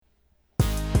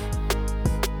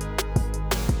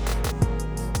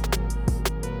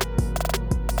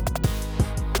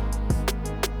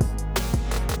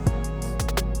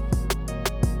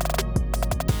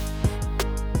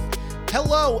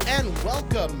Hello and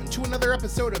welcome to another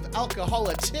episode of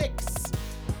Alcoholics.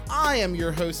 I am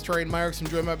your host, Trey Myers, and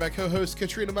joined by my co-host,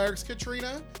 Katrina Myers.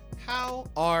 Katrina, how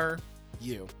are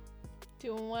you?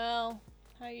 Doing well.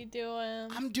 How you doing?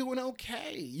 I'm doing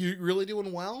okay. You really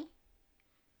doing well?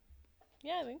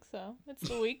 Yeah, I think so. It's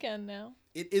the weekend now.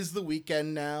 It is the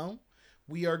weekend now.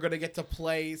 We are going to get to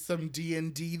play some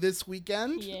D&D this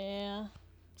weekend. Yeah.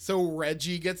 So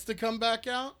Reggie gets to come back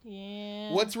out?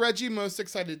 Yeah. What's Reggie most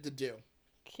excited to do?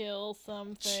 Kill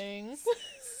something.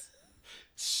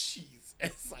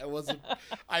 Jesus, I legit...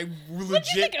 What do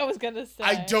you think I was going to say?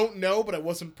 I don't know, but I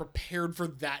wasn't prepared for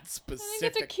that I didn't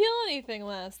specific... get to kill anything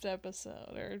last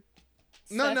episode, or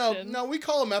session. No, we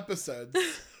call them episodes.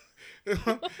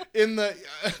 In the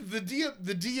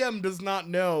DM does not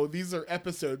know these are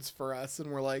episodes for us,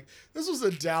 and we're like, this was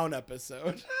a down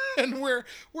episode, and we're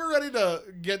ready to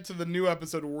get to the new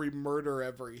episode where we murder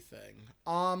everything.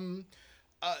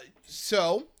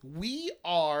 So we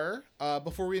are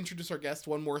before we introduce our guest,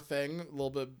 one more thing, a little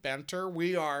bit of banter.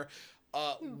 We are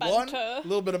Banter.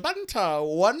 little bit of banter.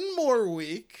 One more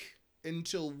week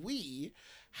until we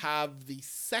have the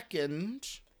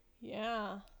second.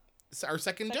 Yeah. Our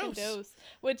second dose.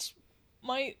 Which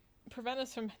might prevent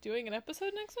us from doing an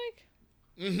episode next week.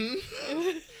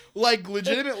 Mm-hmm. Like,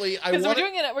 legitimately, Because we're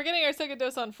getting our second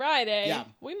dose on Friday. Yeah.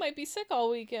 We might be sick all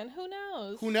weekend. Who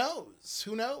knows?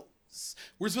 Who knows?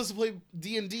 We're supposed to play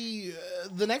D&D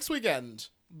the next weekend,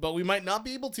 but we might not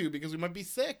be able to because we might be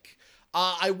sick.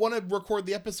 I want to record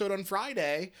the episode on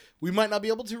Friday. We might not be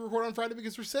able to record on Friday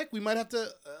because we're sick. We might have to...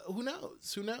 Who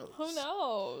knows?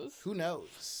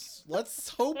 Let's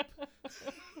hope.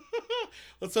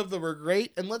 Let's hope that we're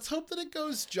great, and let's hope that it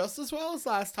goes just as well as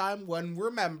last time when,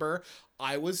 remember,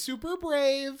 I was super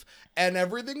brave, and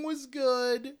everything was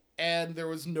good, and there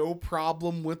was no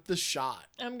problem with the shot.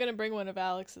 I'm going to bring one of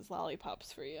Alex's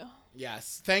lollipops for you.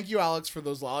 Yes. Thank you, Alex, for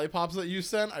those lollipops that you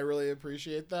sent. I really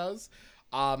appreciate those.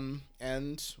 And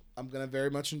I'm going to very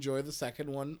much enjoy the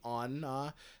second one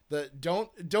on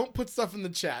don't put stuff in the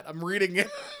chat. I'm reading it.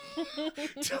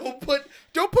 don't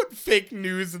put fake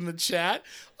news in the chat.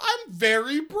 I'm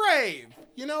very brave.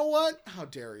 You know what? How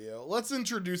dare you? Let's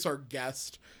introduce our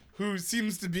guest, who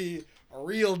seems to be a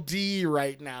real D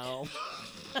right now.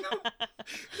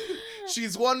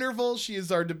 She's wonderful. She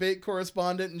is our debate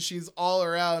correspondent, and she's all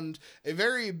around a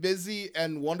very busy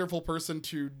and wonderful person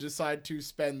to decide to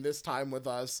spend this time with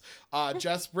us.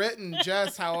 Jess Britton.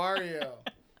 Jess, how are you?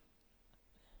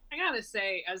 I gotta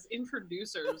say, as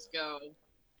introducers go,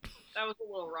 that was a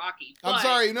little rocky. I'm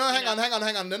sorry. No, hang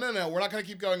on. No. We're not going to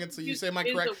keep going until you say my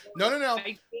correct... No.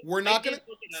 We're not going to...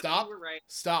 Stop. Right.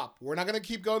 Stop. We're not going to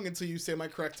keep going until you say my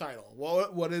correct title.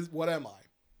 What am I?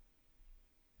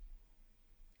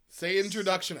 Say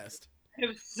introductionist. I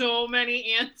have so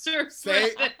many answers.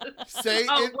 What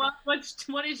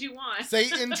did you want? Say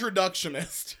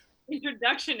introductionist.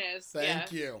 Introductionist.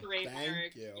 Thank you.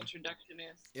 Thank you.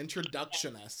 Introductionist.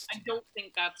 Introductionist. I don't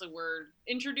think that's a word.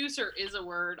 Introducer is a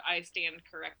word. I stand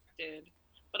corrected.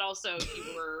 But also,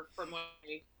 you were, from what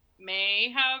I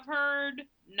may have heard,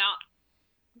 not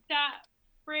that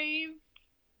brave.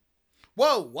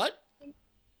 Whoa, what?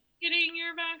 Getting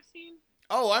your vaccine?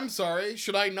 Oh, I'm sorry.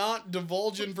 Should I not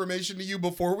divulge information to you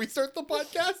before we start the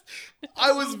podcast?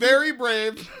 I was very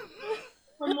brave.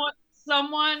 From what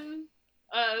someone,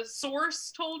 a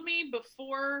source told me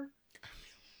before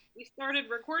we started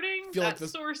recording,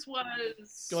 source was... I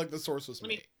feel like the source was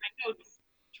me. I know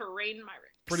Terrain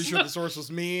Myrick. Pretty sure the source was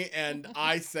me, and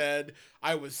I said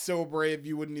I was so brave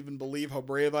you wouldn't even believe how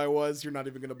brave I was. You're not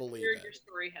even going to believe it. Your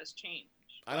story has changed.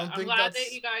 I'm glad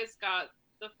that you guys got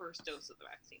the first dose of the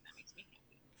vaccine. That makes me happy.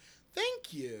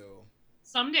 Thank you.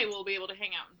 Someday we'll be able to hang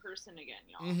out in person again,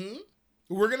 y'all. Mm-hmm.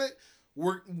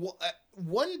 We're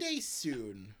one day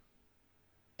soon,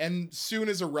 and soon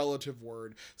is a relative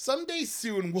word. Someday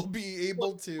soon we'll be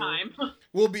able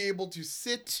to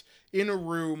sit in a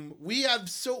room.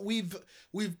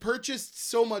 We've purchased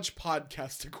so much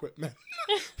podcast equipment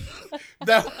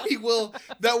that we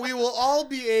will all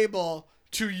be able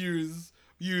to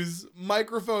use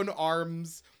microphone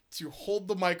arms to hold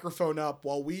the microphone up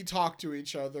while we talk to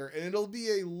each other, and it'll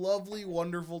be a lovely,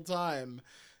 wonderful time.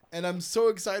 And I'm so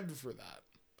excited for that.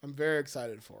 I'm very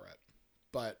excited for it.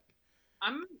 But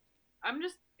I'm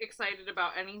just excited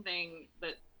about anything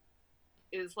that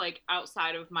is like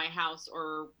outside of my house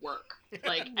or work.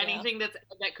 Like anything that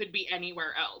could be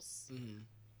anywhere else. Mm-hmm.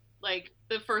 Like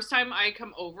the first time I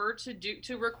come over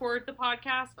to record the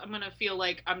podcast, I'm going to feel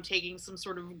like I'm taking some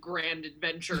sort of grand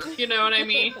adventure. You know what I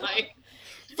mean? Like,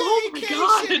 oh my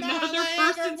God, another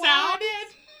person's house.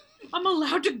 I'm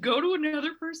allowed to go to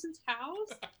another person's house.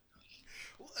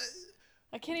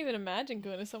 I can't even imagine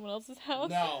going to someone else's house.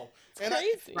 No.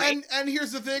 It's crazy. And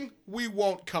here's the thing. We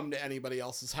won't come to anybody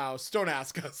else's house. Don't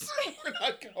ask us. We're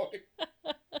not going.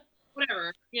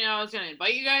 Whatever. I was going to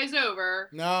invite you guys over.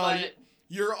 No, but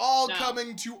you're all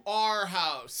coming to our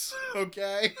house.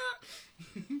 Okay?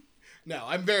 No,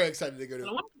 I'm very excited to go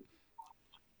to...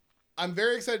 I'm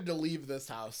very excited to leave this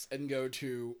house and go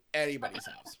to anybody's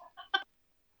house.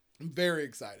 I'm very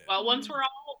excited. Well, once we're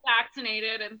all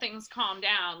vaccinated and things calm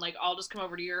down, like I'll just come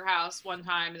over to your house one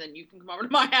time and then you can come over to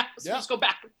my house. Yeah. We'll just go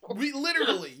back and forth. We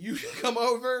literally, you come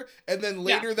over and then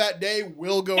later that day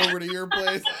we'll go over to your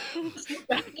place.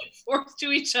 Back and forth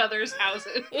to each other's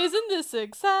houses. Isn't this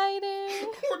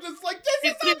exciting? We're just like,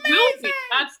 this is amazing. Will be.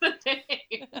 That's the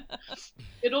thing.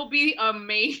 It'll be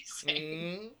amazing.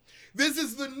 Mm-hmm. This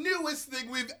is the newest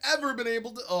thing we've ever been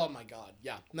able to. Oh my God.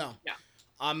 Yeah. No. Yeah.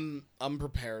 I'm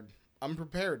prepared. I'm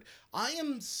prepared. I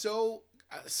am so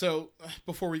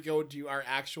before we go to our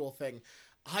actual thing,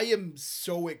 I am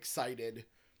so excited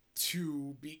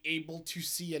to be able to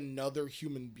see another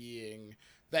human being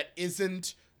that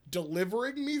isn't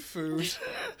delivering me food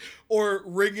or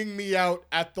ringing me out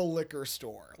at the liquor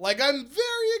store. Like, I'm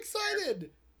very excited.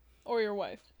 Or your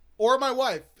wife. Or my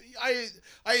wife.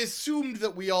 I assumed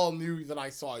that we all knew that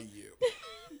I saw you.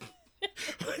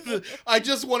 I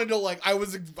just wanted to, like, I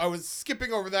was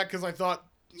skipping over that because I thought,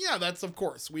 yeah, that's, of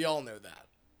course, we all know that.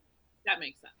 That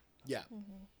makes sense. Yeah.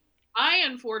 Mm-hmm. I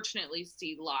unfortunately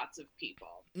see lots of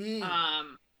people.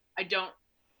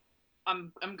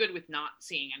 I'm good with not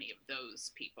seeing any of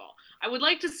those people. I would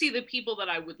like to see the people that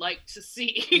I would like to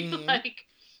see. Mm-hmm. Like,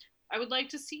 I would like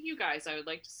to see you guys. I would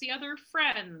like to see other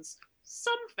friends,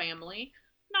 some family.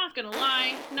 Not gonna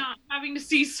lie, not having to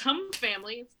see some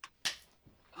family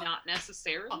not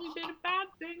necessarily been a bad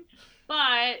thing,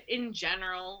 but in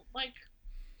general, like,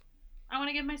 I want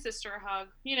to give my sister a hug,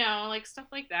 like stuff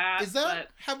like that.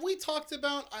 Have we talked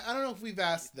about, I don't know if we've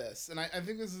asked this, and I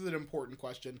think this is an important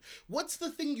question. What's the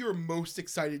thing you're most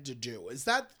excited to do? Is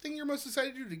that the thing you're most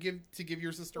excited to do, to give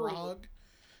your sister a hug?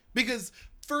 Because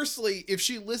firstly, if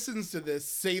she listens to this,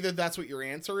 say that that's what your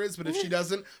answer is, but if she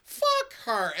doesn't, fuck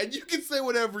her, and you can say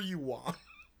whatever you want.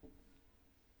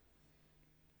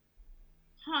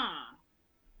 I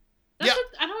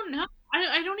don't know.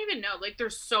 I don't even know. Like,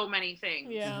 there's so many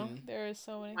things. Yeah, there is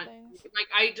so many things. Like,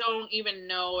 I don't even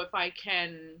know if I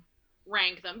can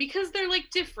rank them because they're, like,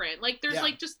 different. Like, there's,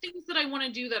 like, just things that I want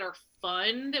to do that are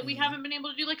fun that we haven't been able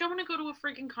to do. Like, I want to go to a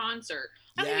freaking concert.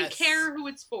 I don't even care who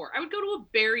it's for. I would go to a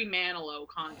Barry Manilow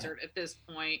concert at this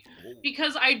point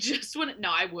because I just want to... No,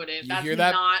 I wouldn't. That's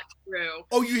not true.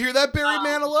 Oh, you hear that, Barry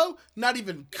Manilow? Not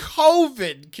even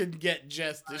COVID can get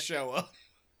Jess to show up.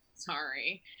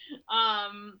 Sorry.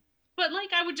 But, like,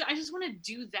 I just want to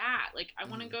do that. Like, I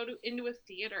want to go into a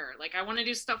theater. Like, I want to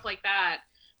do stuff like that.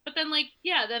 But then, like,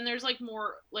 then there's, like,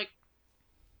 more, like,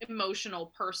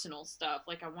 emotional, personal stuff.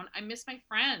 Like, I miss my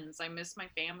friends. I miss my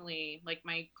family, like,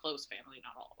 my close family,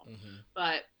 not all of them. Mm-hmm.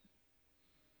 But,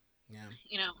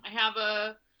 I have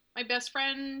my best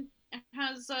friend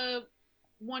has a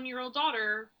 1-year-old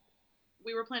daughter.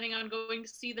 We were planning on going to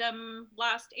see them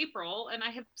last April, and I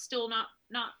have still not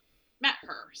met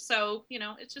her. So,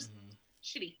 it's just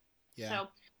shitty. Yeah. So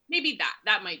maybe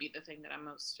that might be the thing that I'm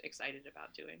most excited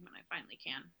about doing when I finally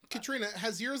can. Katrina,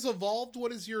 has yours evolved?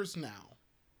 What is yours now?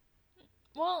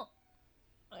 Well,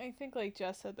 I think like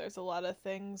Jess said, there's a lot of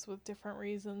things with different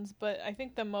reasons, but I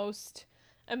think the most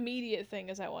immediate thing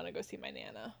is I want to go see my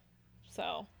Nana.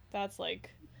 So that's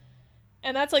like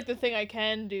the thing I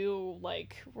can do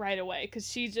like right away because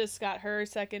she just got her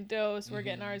second dose. We're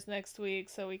getting ours next week,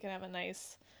 so we can have a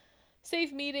nice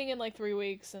safe meeting in like 3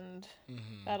 weeks, and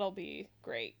that'll be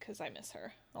great because I miss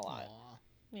her a lot.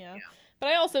 Yeah. But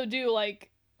I also do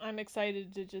I'm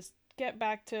excited to just get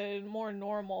back to more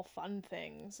normal fun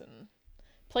things and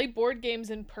play board games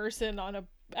in person on a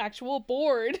actual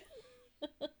board.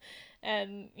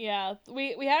 And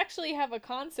we actually have a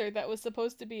concert that was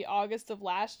supposed to be August of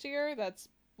last year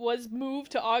was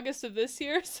moved to August of this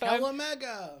year, so I'm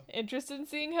mega interested in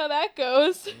seeing how that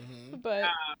goes. But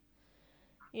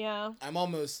I'm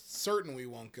almost certain we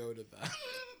won't go to that.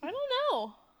 I don't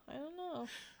know.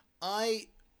 I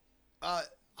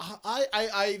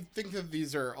think that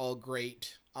these are all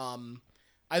great.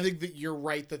 I think that you're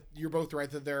right, that you're both right,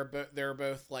 that they're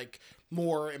both like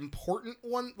more important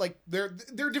one. Like they're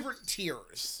different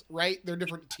tiers, right? They're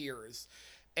different tiers.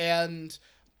 And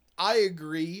I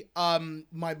agree.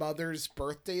 My mother's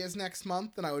birthday is next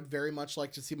month, and I would very much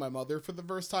like to see my mother for the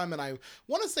first time. And I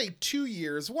want to say 2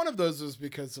 years. One of those was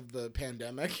because of the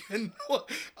pandemic, and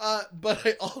but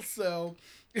I also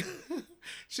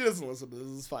she doesn't listen to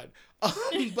this. It's fine.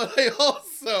 But I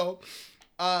also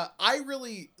I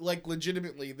really, like,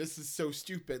 legitimately, this is so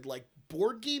stupid. Like,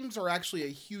 board games are actually a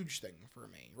huge thing for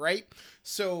me, right?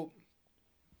 So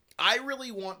I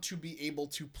really want to be able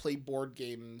to play board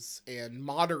games and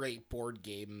moderate board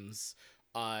games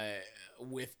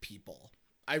with people.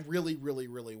 I really, really,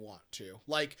 really want to.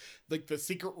 Like the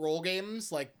secret role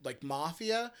games, like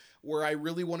Mafia, where I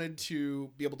really wanted to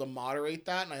be able to moderate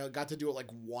that, and I got to do it like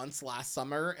once last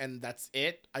summer, and that's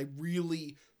it. I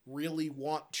really, really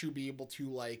want to be able to,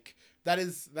 like, that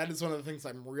is one of the things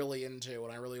I'm really into,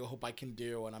 and I really hope I can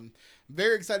do, and I'm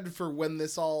very excited for when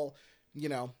this all, you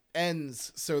know,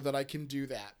 ends so that I can do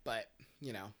that. But,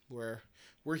 you know, we're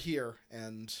here,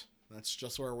 and that's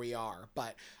just where we are.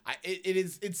 But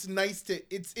it's nice to,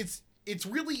 it's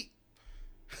really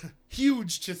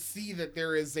huge to see that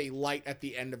there is a light at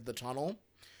the end of the tunnel.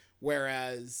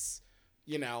 Whereas,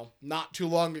 you know, not too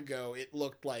long ago, it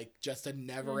looked like just a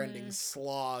never ending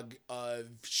slog of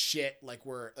shit. Like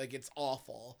it's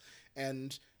awful.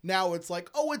 And now it's like,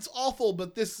 oh, it's awful,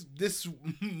 but this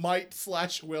might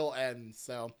 / will end.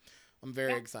 So I'm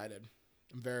very excited.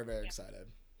 I'm very, very excited.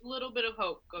 A little bit of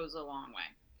hope goes a long way.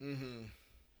 Mm-hmm.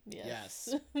 Yes.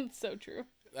 It's so true.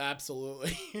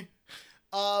 Absolutely.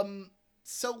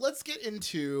 So let's get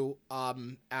into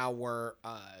our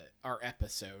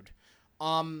episode.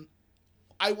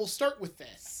 I will start with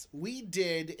this. We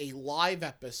did a live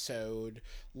episode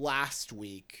last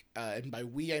week, and by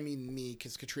we I mean me,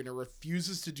 because Katrina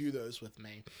refuses to do those with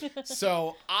me.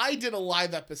 So I did a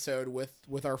live episode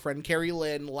with our friend Carrie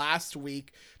Lynn last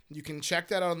week. You can check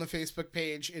that out on the Facebook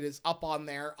page. It is up on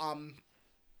there.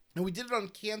 And we did it on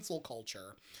cancel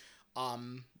culture,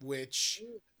 which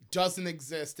doesn't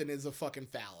exist and is a fucking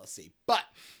fallacy. But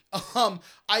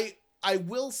I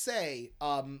will say,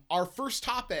 our first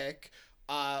topic,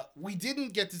 we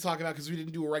didn't get to talk about because we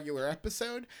didn't do a regular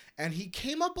episode, and he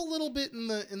came up a little bit in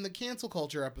the cancel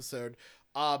culture episode,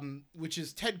 which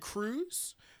is Ted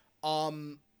Cruz.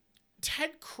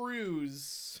 Ted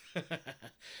Cruz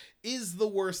is the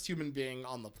worst human being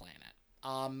on the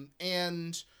planet.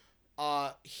 And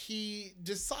he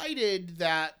decided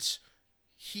that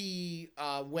he,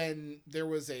 when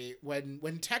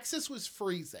Texas was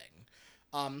freezing,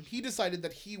 he decided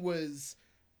that he was,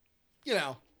 you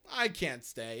know, I can't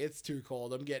stay. It's too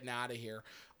cold. I'm getting out of here.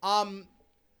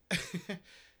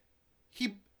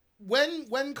 He,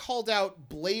 when called out,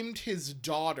 blamed his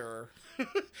daughter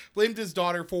for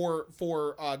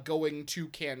going to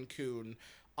Cancun.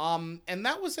 And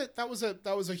that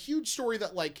was a huge story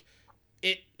that, like,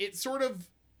 it sort of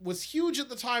was huge at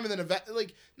the time, and then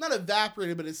not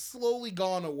evaporated, but it's slowly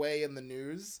gone away in the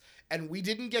news. And we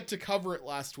didn't get to cover it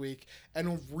last week,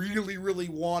 and really, really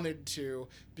wanted to,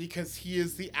 because he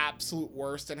is the absolute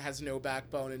worst and has no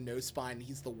backbone and no spine.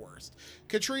 He's the worst.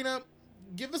 Katrina,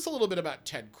 give us a little bit about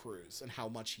Ted Cruz and how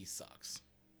much he sucks.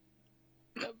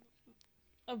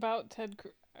 About Ted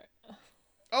Cruz.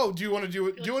 Oh, do you want to do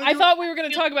it? I thought we were going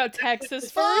to talk about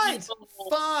Texas first.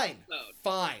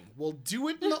 Fine. We'll do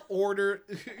it in the order.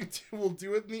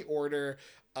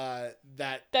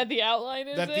 That the outline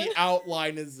is the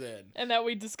outline is in, and that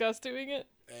we discussed doing it.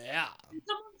 Yeah. Can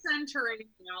someone send her the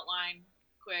outline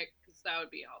quick, because that would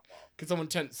be helpful. Can someone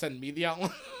send me the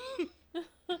outline?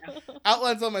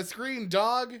 Outline's on my screen,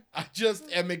 dog. I just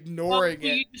am ignoring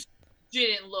it. You just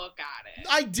didn't look at it.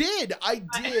 I did.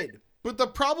 But the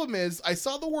problem is, I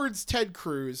saw the words Ted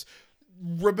Cruz,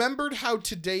 remembered how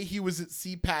today he was at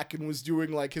CPAC and was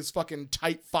doing, like, his fucking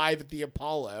Type 5 at the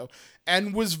Apollo,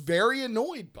 and was very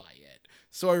annoyed by it.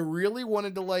 So I really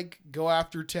wanted to, like, go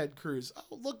after Ted Cruz.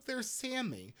 Oh, look, there's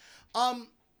Sammy.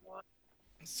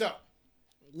 So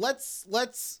let's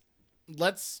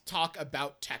talk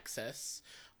about Texas.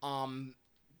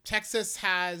 Texas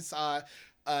has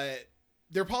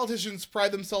their politicians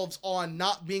pride themselves on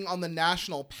not being on the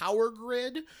national power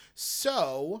grid.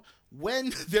 So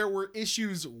when there were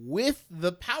issues with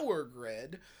the power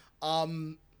grid,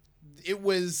 it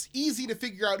was easy to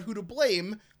figure out who to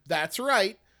blame. That's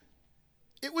right.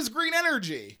 It was green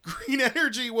energy. Green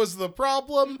energy was the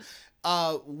problem.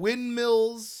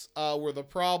 Windmills were the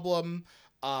problem.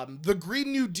 The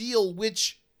Green New Deal,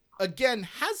 which, again,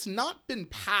 has not been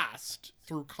passed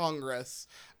through Congress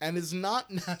and is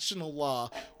not national law,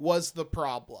 was the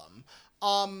problem.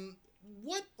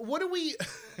 What do we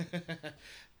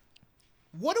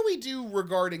what do we do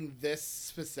regarding this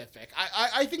specific?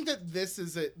 I think that this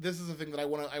is a thing that I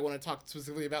want to talk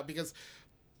specifically about, because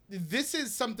this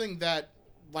is something that,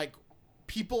 like,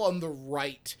 people on the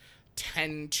right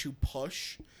tend to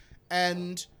push,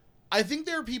 and I think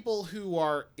there are people who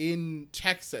are in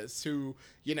Texas who,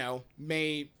 you know,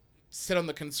 may sit on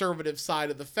the conservative side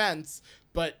of the fence,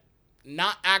 but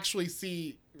not actually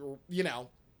see, you know,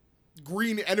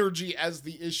 green energy as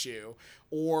the issue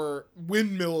or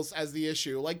windmills as the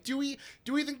issue. Like, do we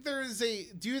think there is a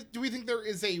do we think there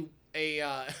is a do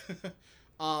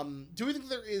we think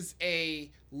there is a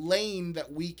lane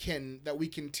that we can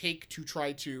take to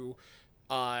try to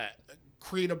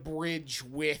create a bridge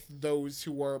with those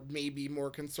who are maybe more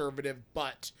conservative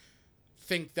but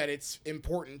think that it's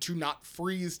important to not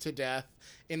freeze to death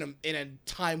in a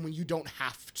time when you don't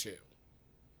have to?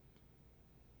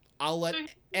 I'll let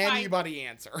anybody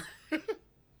answer.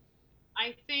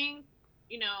 I think,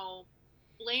 you know,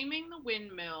 blaming the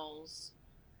windmills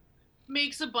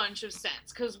makes a bunch of sense.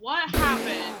 Because what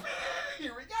happened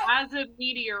Here we go. as a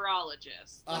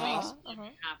meteorologist, let me explain what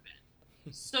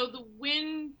happened. So the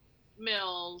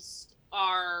windmills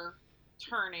are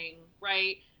turning,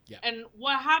 right? Yeah. And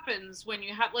what happens when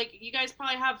you have, like, you guys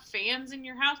probably have fans in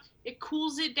your house? It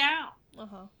cools it down.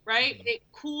 Right? Mm-hmm. It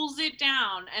cools it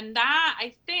down. And that,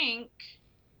 I think,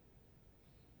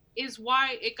 is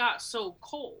why it got so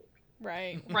cold.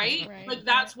 Right? Like,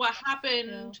 that's what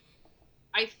happened,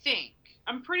 I think.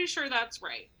 I'm pretty sure that's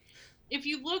right. If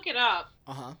you look it up,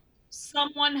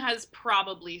 someone has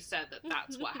probably said that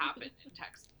that's what happened in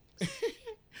Texas.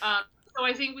 So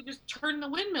I think we just turn the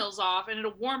windmills off and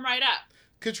it'll warm right up.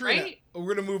 Katrina,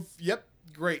 we're going to move. Yep.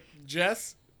 Great.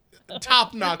 Jess,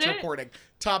 top-notch reporting.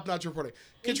 Top-notch reporting.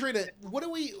 Katrina, what do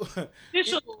we...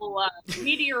 Official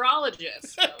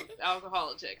meteorologist of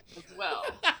Alcoholics as well.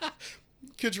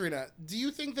 Katrina, do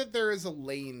you think that there is a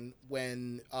lane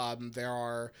when there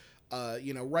are...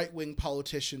 you know, right-wing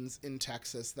politicians in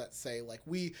Texas that say, like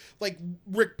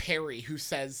Rick Perry, who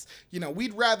says, you know,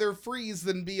 we'd rather freeze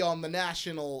than be on the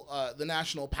national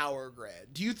power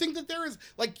grid. Do you think that there is,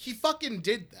 like, he fucking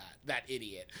did that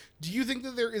idiot. Do you think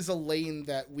that there is a lane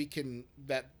that we can,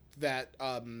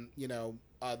 you know,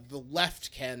 the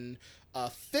left can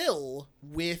fill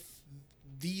with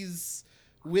these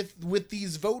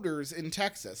voters in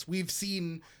Texas? We've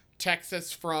seen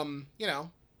Texas from, you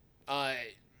know,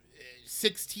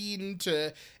 16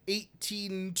 to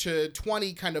 18 to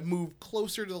 20 kind of move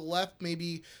closer to the left,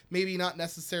 maybe not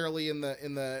necessarily in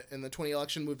the 20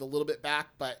 election, moved a little bit back,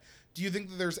 but do you think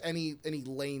that there's any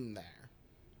lane there?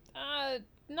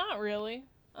 Not really.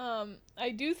 I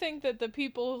do think that the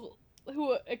people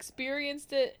who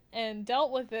experienced it and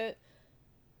dealt with it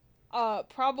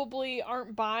probably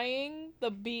aren't buying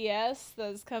the BS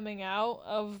that's coming out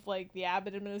of, like, the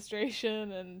Abbott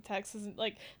administration and Texas.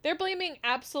 Like, they're blaming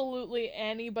absolutely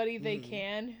anybody they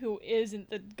can who isn't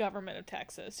the government of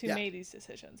Texas who made these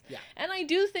decisions. Yeah. And I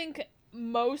do think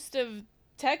most of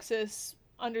Texas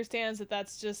understands that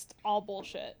that's just all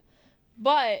bullshit.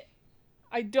 But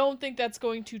I don't think that's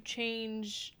going to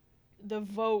change the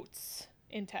votes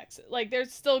in Texas. Like, they're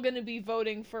still going to be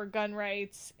voting for gun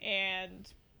rights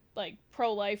and, like,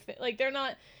 pro-life. Like, they're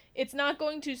not... It's not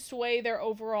going to sway their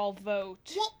overall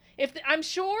vote. Well, I'm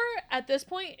sure at this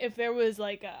point, if there was,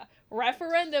 like, a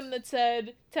referendum that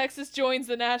said Texas joins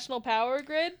the national power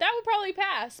grid, that would probably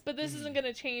pass. But this isn't going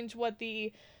to change what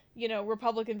the, you know,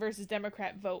 Republican versus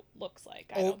Democrat vote looks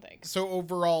like, I don't think. So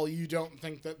overall, you don't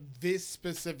think that this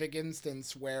specific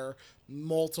instance where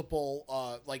multiple,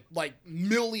 like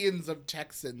millions of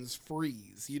Texans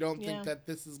freeze, you don't think that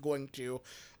this is going to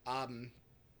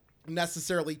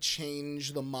necessarily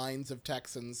change the minds of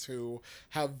Texans who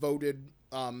have voted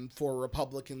for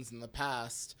Republicans in the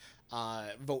past,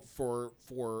 vote for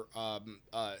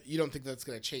you don't think that's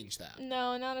going to change that?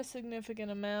 No, not a significant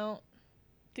amount.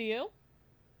 Do you?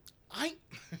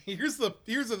 Here's the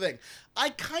thing.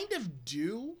 I kind of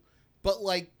do, but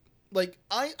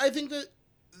I think that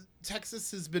Texas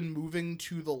has been moving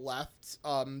to the left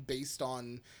based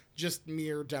on just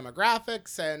mere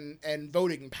demographics and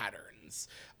voting patterns.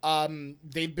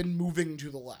 They've been moving to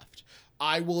the left.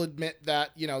 I will admit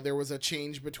that, you know, there was a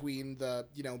change between the,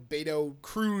 you know, Beto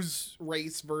Cruz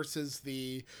race versus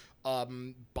the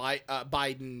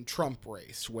Biden Trump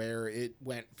race, where it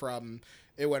went from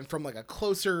like a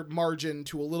closer margin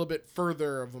to a little bit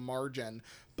further of a margin.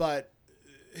 But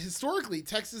historically,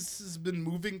 Texas has been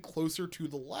moving closer to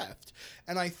the left.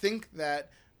 And I think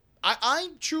that I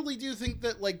truly do think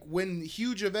that, like, when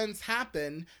huge events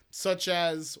happen, such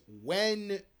as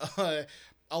when a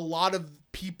lot of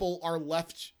people are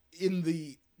left in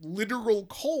the literal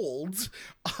cold,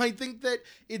 I think that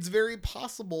it's very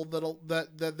possible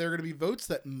that there are going to be votes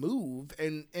that move,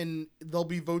 and there'll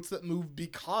be votes that move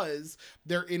because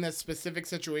they're in a specific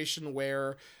situation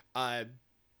where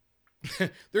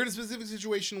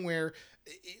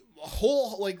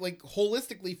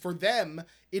holistically for them,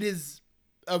 it is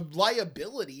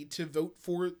liability to vote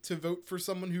for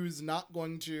someone who's not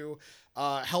going to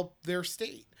help their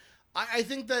state. I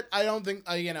think that I don't think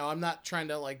I'm not trying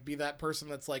to like be that person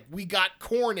that's like, we got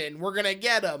Cornyn, we're gonna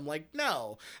get him. Like,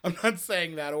 no, I'm not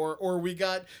saying that. Or we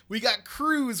got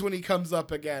Cruz when he comes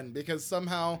up again, because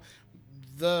somehow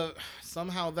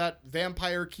that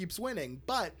vampire keeps winning.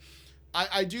 But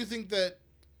I do think that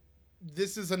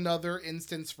this is another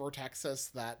instance for Texas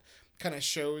that kind of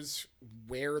shows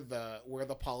where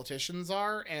the politicians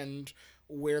are and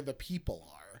where the people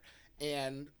are.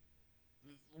 And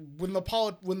when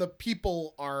the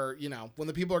people are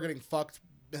getting fucked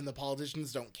and the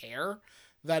politicians don't care,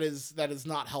 that is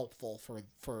not helpful for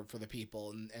the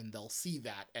people, and they'll see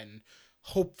that and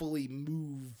hopefully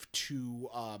move to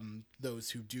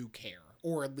those who do care,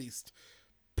 or at least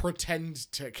pretend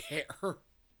to care.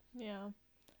 Yeah.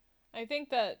 I think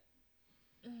that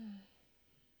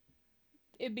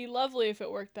it'd be lovely if it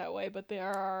worked that way, but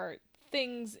there are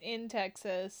things in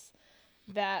Texas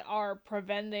that are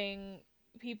preventing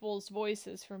people's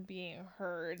voices from being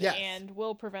heard. Yes. And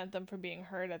will prevent them from being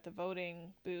heard at the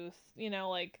voting booth.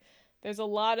 Like, there's a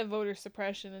lot of voter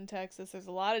suppression in Texas. There's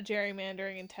a lot of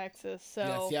gerrymandering in Texas.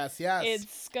 So yes.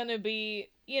 It's going to be,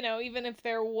 even if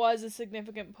there was a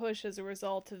significant push as a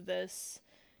result of this,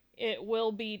 it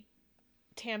will be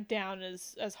tamped down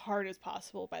as hard as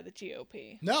possible by the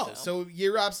GOP. No, so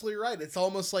you're absolutely right. It's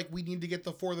almost like we need to get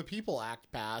the For the People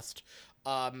Act passed.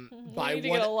 Get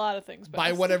a lot of things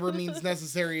by whatever means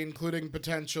necessary, including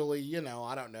potentially,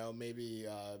 I don't know, maybe,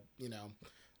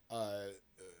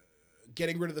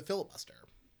 getting rid of the filibuster.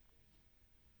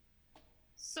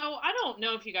 So I don't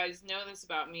know if you guys know this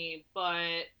about me,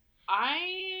 but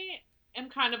I am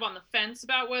kind of on the fence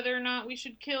about whether or not we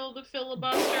should kill the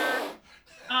filibuster.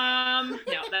 No,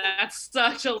 that's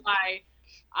such a lie.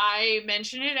 I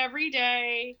mention it every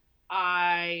day.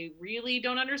 I really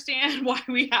don't understand why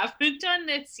we haven't done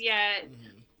this yet.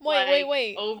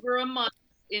 Wait. Over a month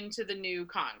into the new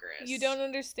Congress. You don't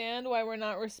understand why we're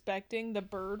not respecting the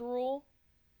bird rule?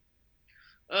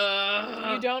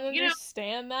 You don't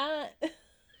understand that?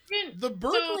 The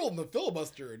bird rule and the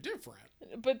filibuster are different.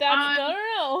 But that's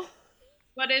no.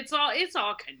 But it's all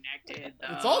connected,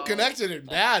 though. It's all connected and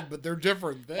bad, but they're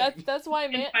different things. That's why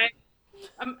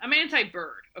I'm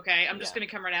anti-bird, okay? I'm just going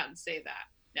to come right out and say that.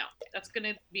 No, that's going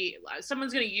to be...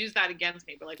 Someone's going to use that against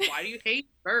me. But, like, why do you hate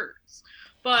birds?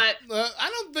 But... I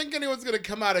don't think anyone's going to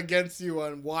come out against you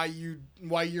on why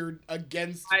you're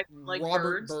against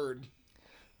Robert Byrd.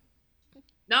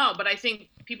 No, but I think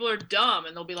people are dumb,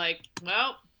 and they'll be like,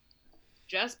 well...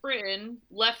 Jess Britton,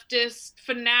 leftist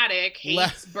fanatic,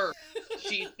 hates birds.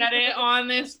 She said it on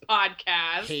this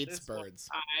podcast. Hates birds.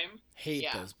 Hate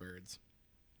those birds.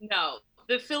 No.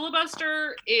 The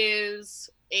filibuster is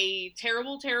a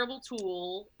terrible, terrible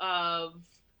tool of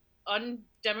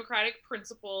undemocratic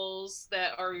principles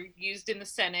that are used in the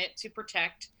Senate to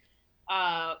protect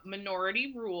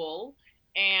minority rule.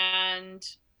 And,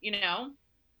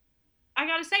 I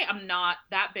gotta say, I'm not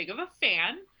that big of a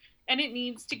fan, and it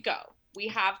needs to go. We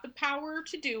have the power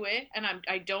to do it, and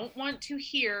I don't want to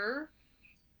hear,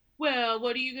 well,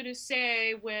 what are you going to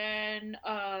say when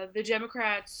the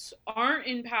Democrats aren't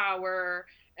in power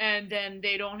and then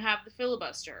they don't have the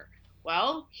filibuster?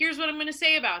 Well, here's what I'm going to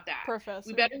say about that. Professor.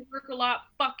 We better work a lot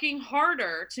fucking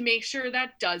harder to make sure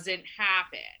that doesn't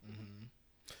happen. Mm-hmm.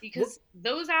 Because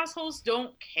those assholes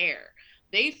don't care.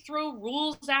 They throw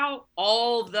rules out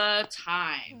all the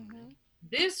time. Mm-hmm.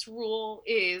 This rule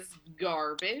is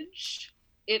garbage.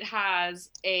 It has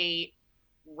a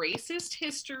racist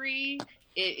history.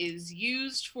 It is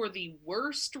used for the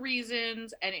worst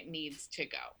reasons, and it needs to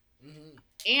go. Mm-hmm.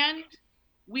 And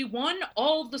we won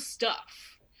all the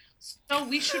stuff. So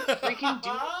we should freaking do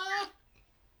it.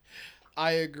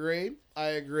 I agree.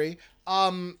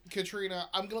 Katrina,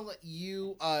 I'm gonna let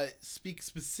you speak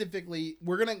specifically.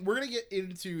 We're gonna get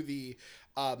into the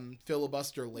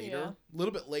filibuster later. Yeah. A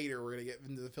little bit later we're gonna get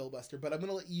into the filibuster, but I'm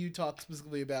gonna let you talk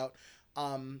specifically about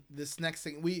this next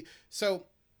thing. So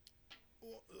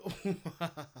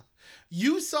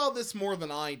you saw this more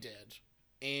than I did,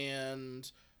 and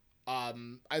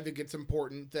I think it's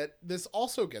important that this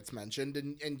also gets mentioned,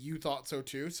 and you thought so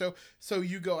too. So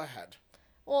you go ahead.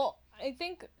 Well, I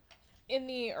think in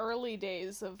the early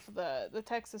days of the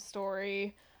Texas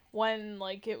story, when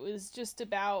like it was just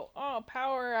about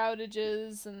power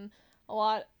outages and a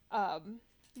lot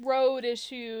road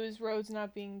issues, roads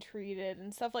not being treated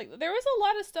and stuff like that. There was a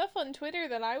lot of stuff on Twitter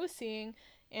that I was seeing,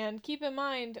 and keep in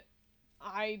mind,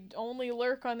 I only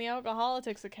lurk on the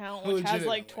Alcoholics account, which has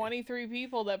like 23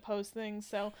 people that post things,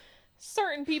 so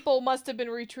certain people must have been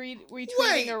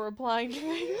retweeting or replying to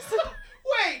things.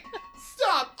 Wait!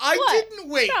 Stop! I didn't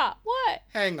wait. Stop. What?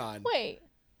 Hang on. Wait.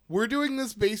 We're doing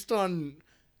this based on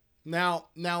now.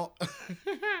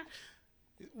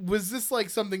 Was this like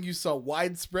something you saw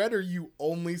widespread, or you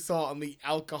only saw on the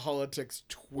Alcoholics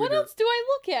Twitter? What else do I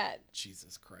look at?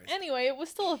 Jesus Christ. Anyway, it was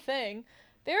still a thing.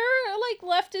 There are like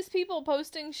leftist people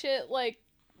posting shit like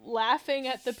laughing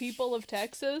at the people of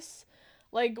Texas.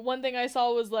 Like one thing I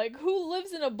saw was like, who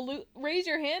lives in a blue, raise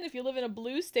your hand if you live in a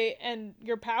blue state and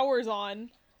your power's on.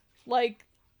 Like,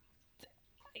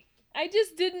 I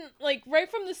just didn't, like, right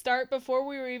from the start, before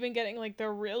we were even getting like the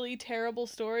really terrible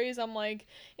stories, I'm like,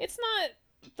 it's not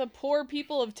the poor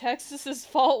people of Texas's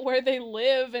fault where they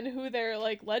live and who their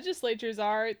like legislatures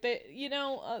are. They,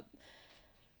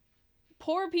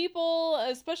 poor people,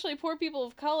 especially poor people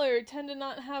of color, tend to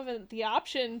not have the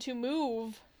option to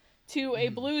move to a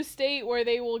blue state where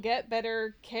they will get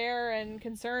better care and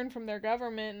concern from their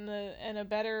government and a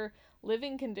better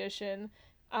living condition.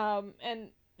 And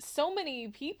so many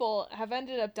people have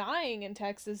ended up dying in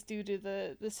Texas due to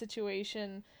the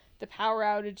situation, the power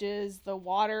outages, the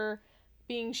water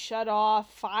being shut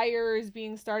off, fires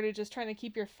being started just trying to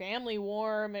keep your family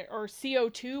warm, or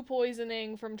CO2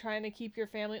 poisoning from trying to keep your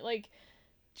family, like,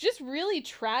 just really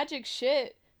tragic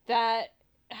shit that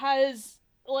has,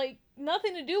 like,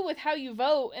 nothing to do with how you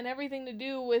vote and everything to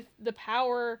do with the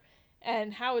power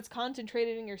and how it's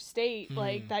concentrated in your state,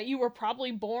 like, that you were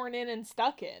probably born in and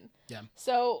stuck in. Yeah.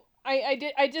 So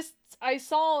I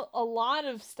saw a lot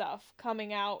of stuff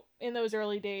coming out in those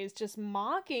early days just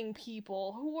mocking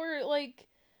people who were like,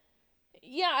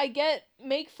 yeah, I get,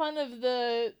 make fun of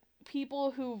the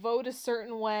people who vote a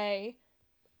certain way,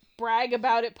 brag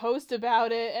about it, post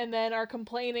about it, and then are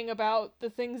complaining about the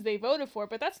things they voted for,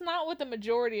 but that's not what the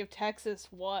majority of Texas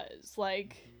was.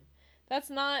 Like, that's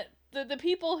not, the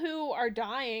people who are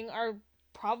dying are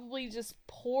probably just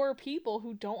poor people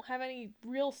who don't have any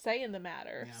real say in the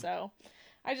matter. Yeah. So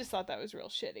I just thought that was real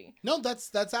shitty. No,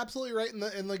 that's absolutely right.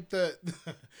 And like the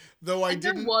though I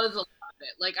didn't. There was a lot of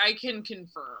it. Like, I can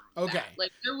confirm. Okay. That.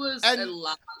 Like, there was a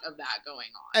lot of that going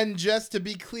on. And just to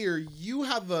be clear, you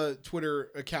have a Twitter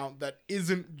account that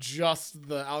isn't just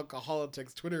the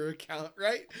Alcoholics Twitter account,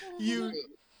 right? You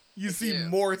see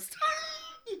more stuff.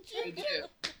 I do.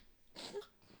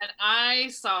 And I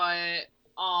saw it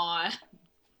on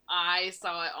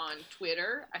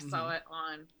Twitter. I saw it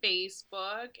on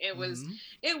Facebook. It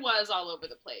was all over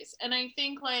the place. And I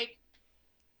think, like,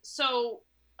 so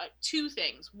two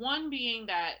things. One being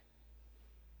that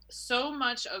so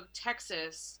much of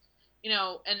Texas,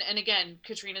 and again,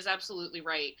 Katrina's absolutely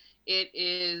right. It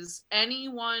is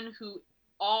anyone who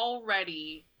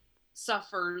already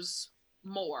suffers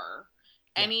more.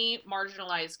 Yeah. Any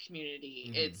marginalized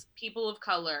community. It's people of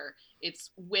color.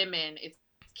 It's women. It's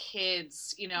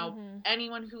kids,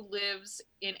 anyone who lives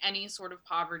in any sort of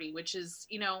poverty, which is,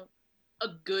 a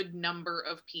good number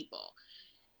of people.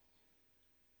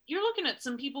 You're looking at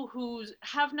some people who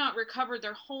have not recovered,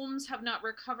 their homes have not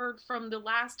recovered from the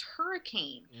last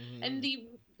hurricane. And the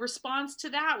response to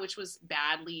that, which was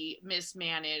badly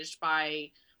mismanaged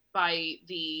by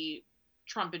the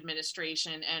Trump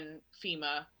administration and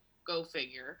FEMA, go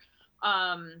figure.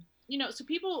 So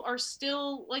people are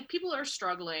still, like, people are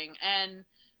struggling, and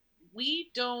we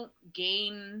don't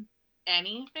gain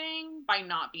anything by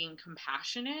not being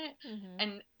compassionate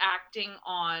and acting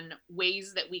on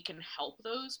ways that we can help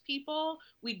those people.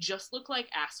 We just look like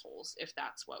assholes if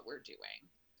that's what we're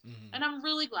doing. And I'm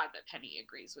really glad that Penny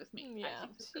agrees with me. Yeah,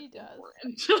 she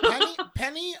does.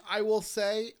 Penny, I will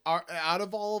say, out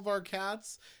of all of our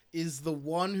cats, is the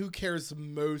one who cares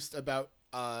most about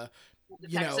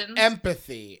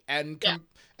empathy and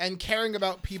caring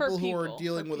about people who are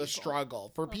dealing with a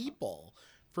struggle. For people.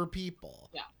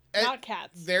 Yeah. And not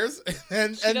cats.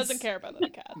 She doesn't care about the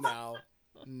cats.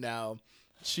 No.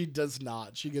 She does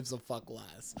not. She gives a fuck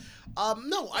less.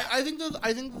 No, I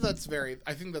think that's very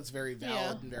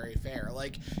valid and very fair.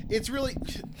 Like, it's really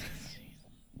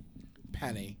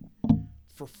Penny,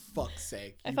 for fuck's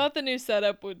sake. I thought the new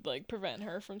setup would, like, prevent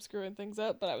her from screwing things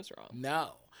up, but I was wrong.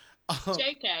 No.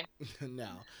 JK. No.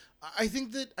 I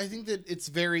think that it's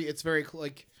very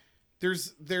like,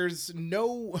 there's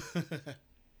no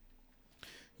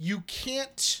you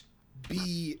can't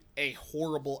be a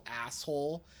horrible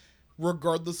asshole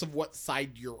regardless of what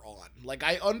side you're on. Like,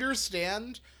 I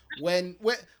understand when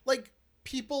like,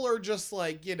 people are just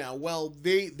like, well,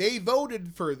 they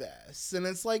voted for this, and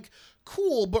it's like,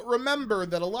 cool, but remember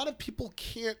that a lot of people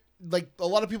can't like a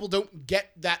lot of people don't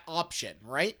get that option,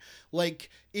 right? Like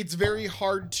it's very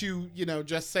hard to,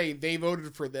 just say they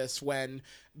voted for this when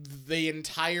the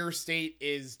entire state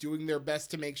is doing their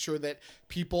best to make sure that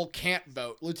people can't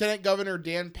vote. Lieutenant Governor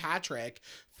Dan Patrick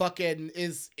fucking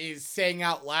is saying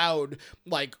out loud,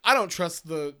 like, I don't trust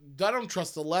the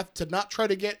left to not try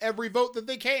to get every vote that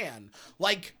they can.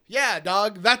 Like, yeah,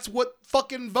 dog, that's what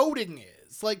fucking voting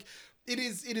is. Like, it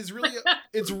is really,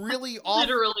 it's really awful.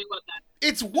 Literally what that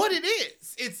is. It's what it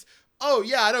is. It's, oh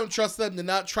yeah, I don't trust them to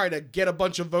not try to get a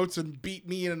bunch of votes and beat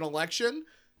me in an election.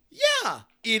 Yeah,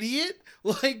 idiot.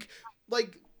 Like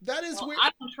that is where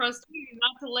I don't trust you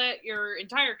not to let your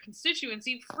entire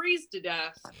constituency freeze to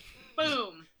death.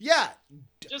 Boom. Yeah.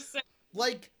 Just say.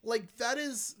 Like that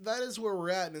is where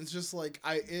we're at, and it's just like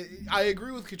I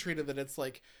agree with Katrina that it's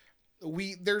like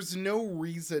there's no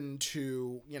reason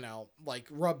to, like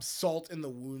rub salt in the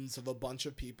wounds of a bunch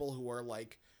of people who are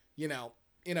like, in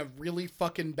a really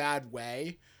fucking bad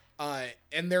way.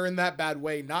 And they're in that bad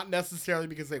way, not necessarily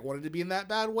because they wanted to be in that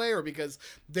bad way or because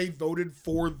they voted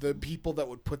for the people that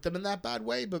would put them in that bad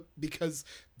way, but because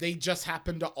they just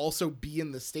happen to also be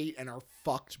in the state and are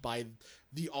fucked by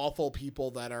the awful people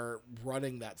that are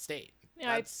running that state.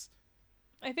 Yeah,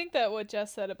 I think that what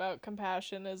Jess said about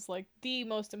compassion is like the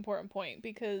most important point,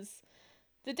 because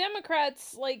the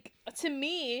Democrats, like, to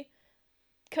me,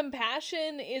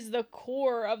 compassion is the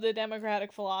core of the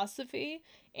Democratic philosophy,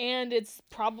 and it's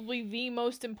probably the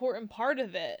most important part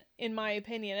of it, in my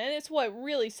opinion. And it's what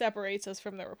really separates us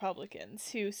from the Republicans,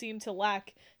 who seem to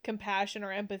lack compassion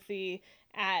or empathy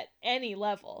at any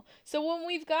level. So when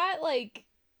we've got, like,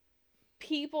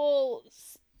 people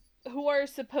who are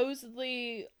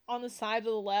supposedly on the side of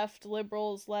the left,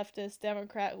 liberals, leftist,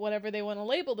 Democrat, whatever they want to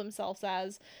label themselves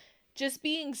as, just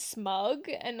being smug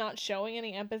and not showing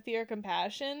any empathy or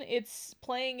compassion, it's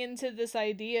playing into this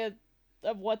idea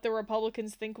of what the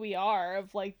Republicans think we are,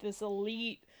 of like this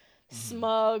elite,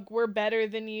 smug, we're better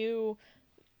than you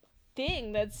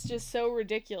thing that's just so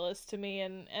ridiculous to me.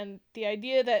 And the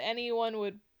idea that anyone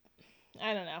would,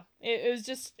 I don't know, it was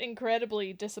just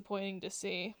incredibly disappointing to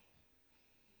see.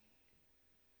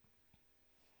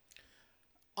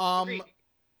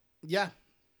 Yeah.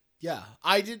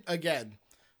 I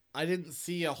didn't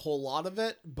see a whole lot of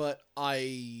it, but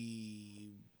I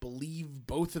believe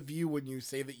both of you when you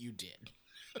say that you did.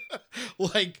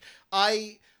 Like,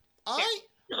 I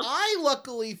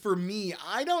luckily for me,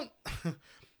 I need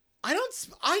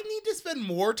to spend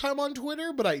more time on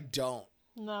Twitter, but I don't.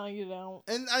 No, you don't.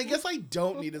 And I guess I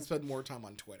don't need to spend more time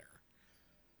on Twitter.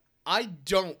 I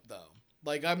don't, though.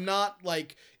 Like, I'm not,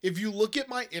 like, if you look at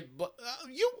my,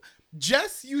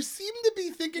 Jess, you seem to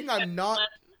be thinking I'm not.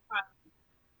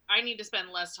 I need to spend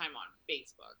less time on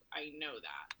Facebook. I know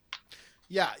that.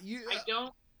 Yeah,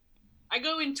 I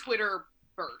go in Twitter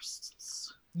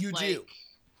bursts. You do.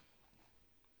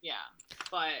 Yeah,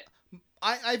 but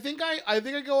I think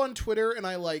I go on Twitter and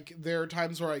there are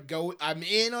times where I'm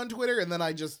in on Twitter and then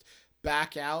I just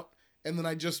back out. And then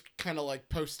I just kind of like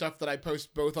post stuff that I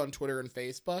post both on Twitter and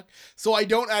Facebook. So I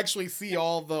don't actually see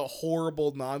all the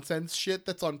horrible nonsense shit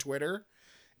that's on Twitter.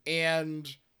 And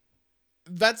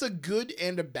that's a good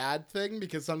and a bad thing,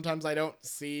 because sometimes I don't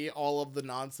see all of the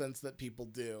nonsense that people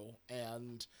do.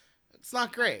 And it's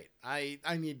not great. I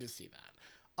need to see that.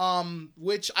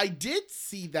 Which I did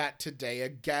see that today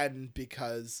again,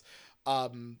 because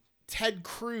Ted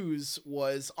Cruz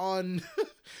was on...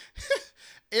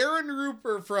 Aaron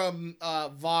Rupert from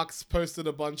Vox posted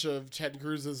a bunch of Ted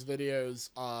Cruz's videos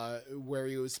where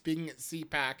he was speaking at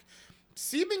CPAC,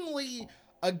 seemingly,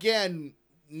 again,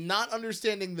 not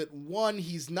understanding that, one,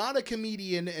 he's not a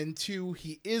comedian, and two,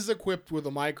 he is equipped with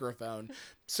a microphone.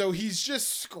 So he's just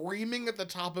screaming at the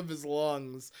top of his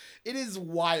lungs. It is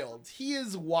wild. He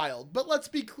is wild. But let's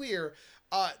be clear,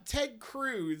 Ted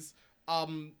Cruz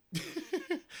took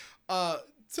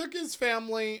his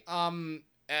family...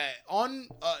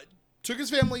 took his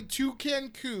family to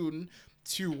Cancun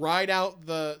to ride out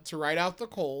the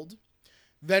cold,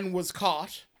 then was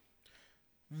caught,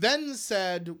 then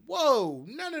said, "Whoa,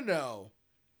 no,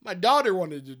 my daughter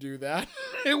wanted to do that.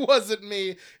 It wasn't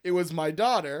me, it was my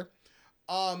daughter."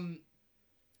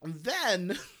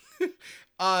 Then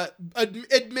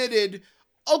admitted,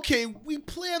 "Okay, we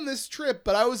planned this trip,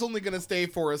 but I was only going to stay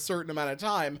for a certain amount of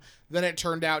time." Then it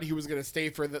turned out he was going to stay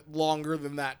for longer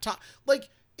than that time. Like,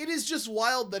 it is just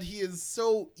wild that he is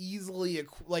so easily,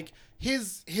 like,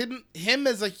 him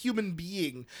as a human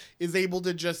being is able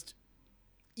to just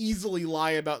easily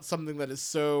lie about something that is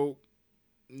so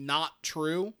not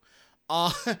true.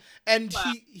 And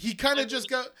he kind of just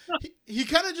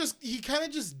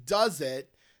does it.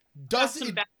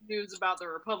 Some bad news about the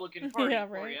Republican Party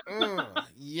for you.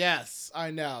 Yes,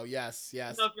 I know. Yes. I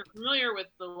don't know if you're familiar with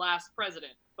the last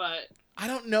president, but I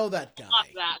don't know that guy.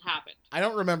 That happened. I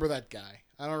don't remember that guy.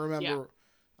 I don't remember. Yeah.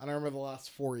 I don't remember the last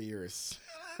 4 years.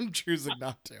 I'm choosing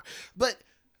not to. But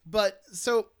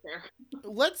so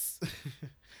let's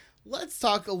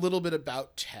talk a little bit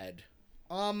about Ted.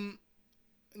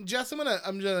 Jess, I'm gonna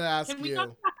ask you.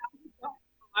 Talk about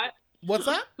what? What's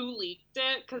that? Who leaked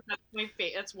it? Because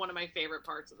that's one of my favorite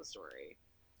parts of the story.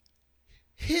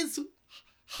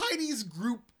 Heidi's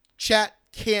group chat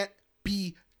can't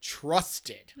be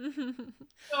trusted.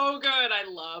 So good. I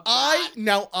love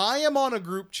that. I am on a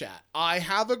group chat. I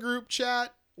have a group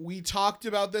chat. We talked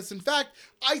about this. In fact,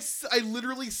 I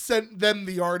literally sent them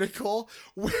the article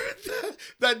where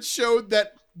that showed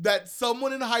that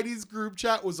someone in Heidi's group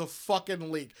chat was a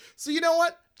fucking leak. So you know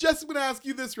what? Jess, I'm going to ask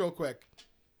you this real quick.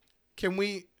 How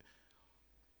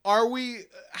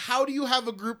do you have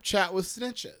a group chat with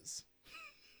snitches?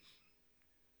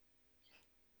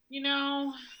 You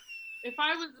know, if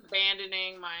I was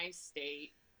abandoning my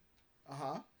state,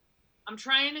 I'm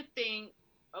trying to think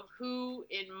of who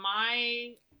in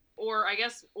my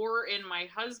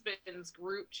husband's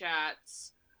group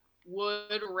chats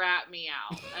would rat me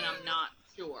out, and I'm not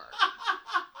sure.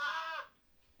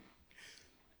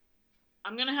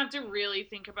 I'm gonna have to really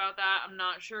think about that. I'm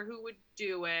not sure who would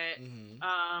do it.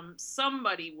 Mm-hmm.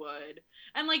 Somebody would.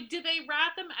 And like, did they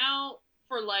rat them out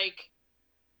for like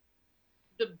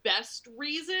the best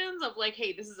reasons of like,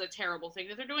 hey, this is a terrible thing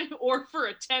that they're doing, or for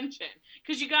attention?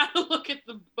 Because you got to look at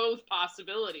both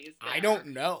possibilities there. I don't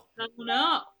know.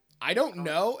 I don't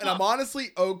know, and I'm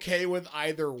honestly okay with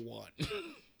either one.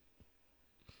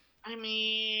 I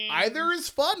mean, either is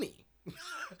funny.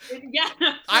 Yeah,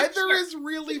 either is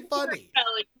really funny.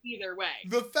 Either way,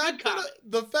 the fact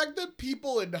that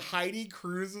people in Heidi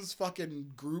Cruz's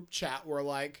fucking group chat were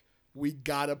like, "We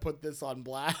gotta put this on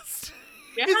blast."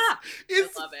 Yeah,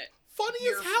 it's I love it. Funny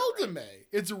as hell to me.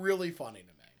 It's really funny to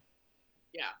me.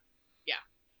 Yeah.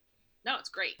 No, it's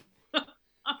great. I'm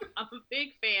a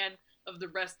big fan of the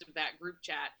rest of that group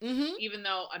chat, even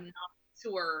though I'm not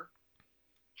sure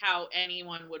how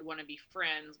anyone would want to be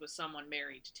friends with someone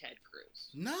married to Ted Cruz.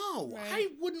 No, right. I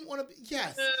wouldn't want to be.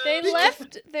 Yes. They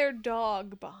left their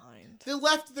dog behind. They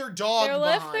left their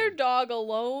dog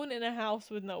alone in a house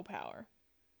with no power.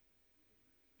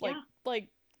 Like,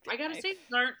 I gotta say,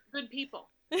 these aren't good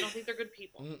people. I don't think they're good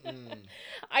people.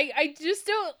 I just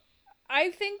don't.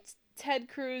 I think Ted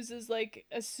Cruz is like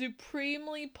a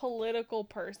supremely political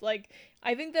person. Like,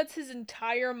 I think that's his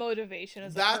entire motivation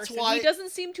as a person. He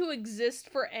doesn't seem to exist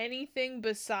for anything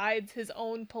besides his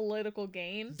own political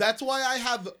gain. That's why I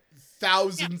have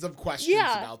thousands of questions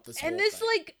about this. And this,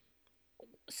 like,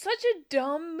 such a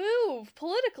dumb move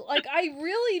politically. Like, I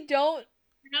really don't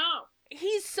know.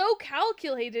 He's so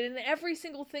calculated in every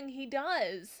single thing he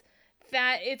does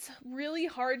that it's really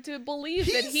hard to believe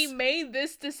that he made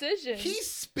this decision. He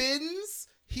spins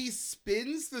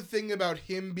the thing about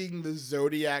him being the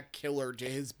Zodiac killer to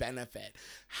his benefit.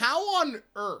 How on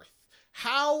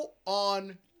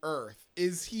earth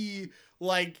is he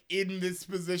like in this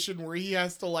position where he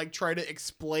has to like try to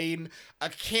explain a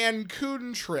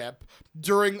Cancun trip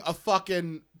during a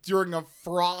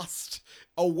frost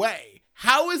away?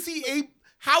 How is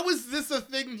this a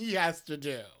thing he has to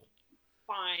do?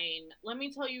 Fine. Let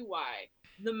me tell you why.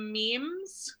 The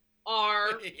memes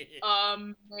are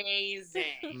amazing.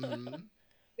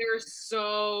 They're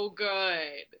so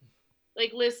good.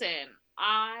 Like, listen,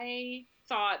 I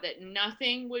thought that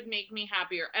nothing would make me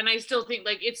happier. And I still think,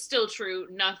 like, it's still true.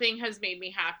 Nothing has made me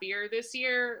happier this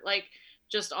year. Like,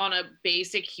 just on a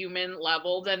basic human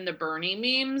level than the Bernie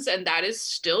memes. And that is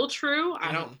still true.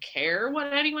 I don't care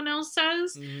what anyone else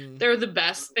says. They're the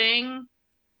best thing.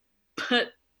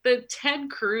 But the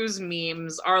Ted Cruz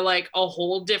memes are like a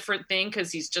whole different thing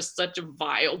because he's just such a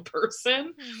vile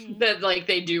person that like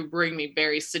they do bring me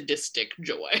very sadistic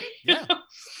joy. Yeah.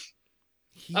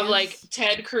 Of like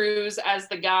Ted Cruz as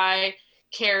the guy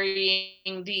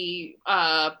carrying the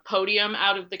podium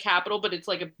out of the Capitol, but it's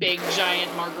like a big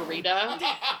giant margarita.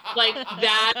 Like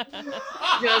that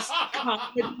just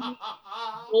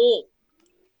gold.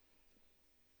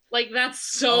 Like that's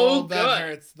so good. That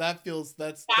hurts. That feels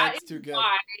that's too good.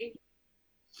 Why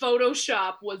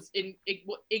Photoshop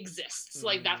exists.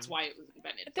 Like that's why it was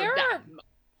invented. There are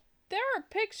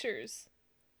pictures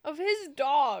of his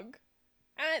dog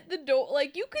at the door.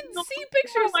 Like you can see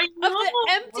pictures of the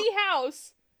empty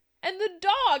house and the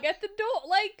dog at the door.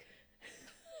 Like,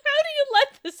 how do you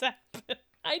let this happen?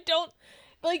 I don't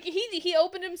like. He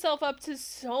opened himself up to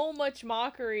so much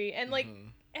mockery and like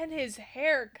and his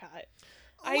haircut.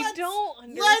 I don't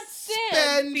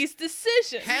understand these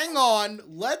decisions. Hang on.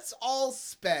 Let's all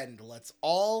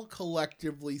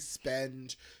collectively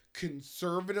spend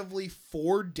conservatively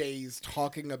 4 days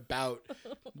talking about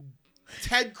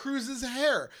Ted Cruz's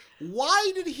hair.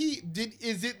 Why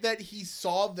is it that he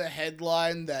saw the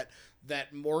headline that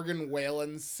Morgan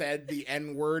Wallen said the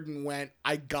N-word and went,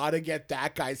 I gotta get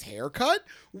that guy's haircut?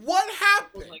 What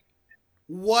happened?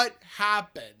 What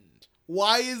happened?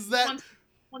 Why is that?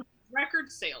 Want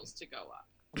record sales to go up.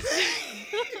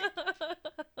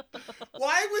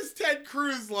 Why was Ted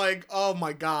Cruz like, oh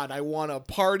my God, I want a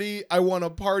party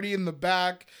in the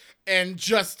back and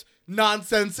just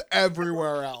nonsense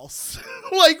everywhere else?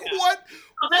 Like, yeah. What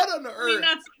on earth? I mean,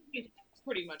 that's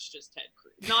pretty much just Ted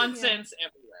Cruz. Nonsense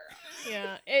everywhere else.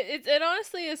 Yeah, it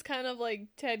honestly is kind of like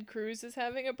Ted Cruz is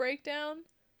having a breakdown.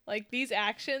 Like, these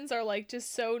actions are like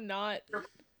just so not...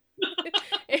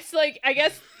 It's like, I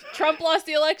guess Trump lost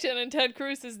the election and Ted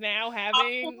Cruz is now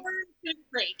having...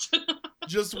 Great.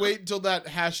 Just wait until that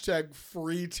hashtag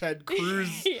free Ted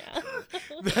Cruz...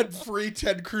 that free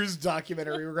Ted Cruz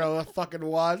documentary we're gonna fucking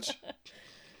watch.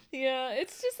 Yeah,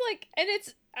 it's just like... And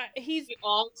it's... he's...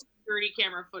 All security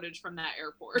camera footage from that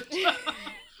airport.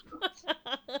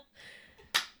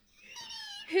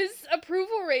 His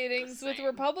approval ratings with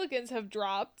Republicans have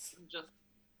dropped.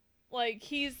 Like,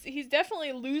 he's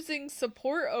definitely losing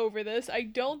support over this. I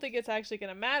don't think it's actually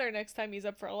going to matter next time he's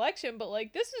up for election, but,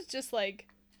 like, this is just, like,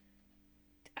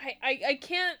 I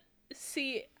can't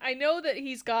see... I know that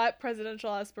he's got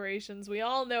presidential aspirations. We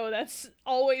all know that's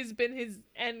always been his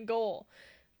end goal.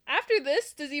 After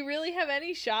this, does he really have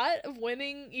any shot of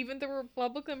winning even the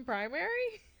Republican primary?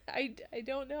 I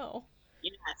don't know.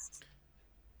 Yes.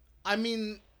 I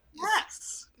mean...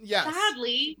 Yes.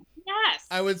 Sadly, yes.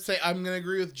 I would say I'm going to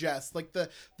agree with Jess. Like, the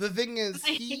thing is... I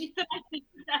hate that I think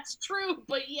that's true,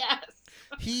 but yes.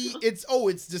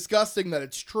 It's disgusting that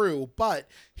it's true, but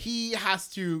he has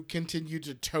to continue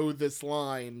to toe this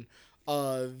line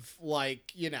of,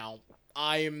 like, you know,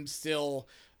 I am still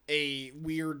a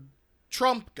weird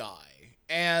Trump guy,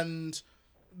 and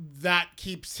that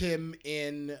keeps him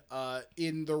in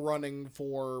the running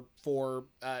for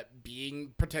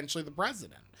being potentially the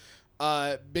president.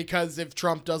 Because if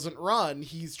Trump doesn't run,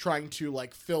 he's trying to,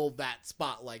 like, fill that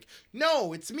spot. Like,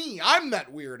 no, it's me. I'm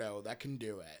that weirdo that can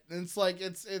do it. And it's like,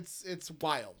 it's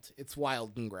wild. It's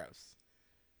wild and gross.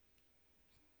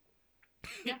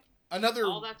 Yeah.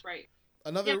 Oh, that's right.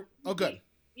 Yeah, oh, good.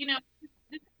 You know,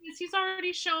 he's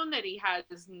already shown that he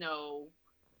has no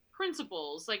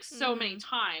principles, like, so many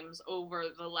times over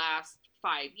the last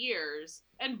 5 years,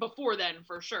 and before then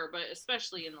for sure, but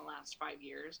especially in the last 5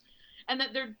 years. And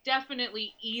that they're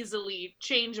definitely easily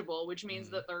changeable, which means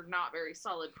that they're not very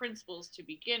solid principles to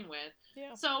begin with.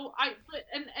 Yeah. So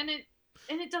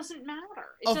it doesn't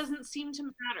matter. It doesn't seem to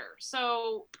matter.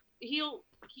 So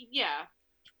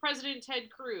President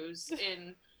Ted Cruz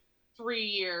in 3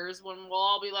 years, when we'll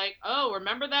all be like, oh,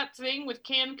 remember that thing with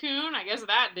Cancun? I guess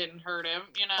that didn't hurt him,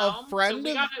 you know?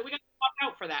 We gotta watch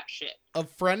out for that shit. A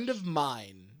friend of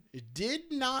mine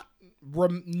did not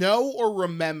know or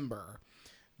remember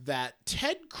that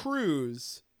Ted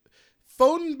Cruz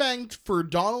phone banked for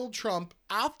Donald Trump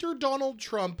after Donald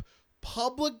Trump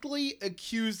publicly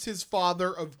accused his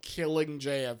father of killing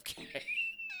JFK.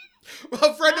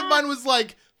 A friend of mine was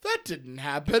like, that didn't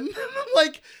happen. I'm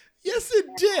like, yes, it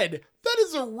did. That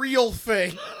is a real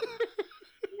thing.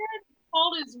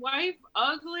 Called his wife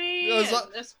ugly.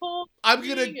 This whole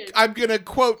I'm gonna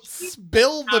quote,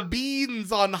 spill the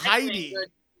beans on Heidi.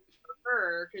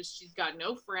 Her, because she's got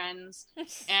no friends,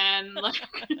 and like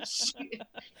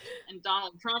and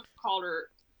Donald Trump called her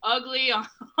ugly on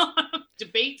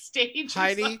debate stage.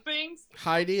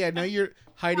 Heidi, I know you're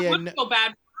Heidi. I feel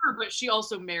bad for her, but she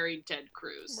also married Ted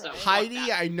Cruz. So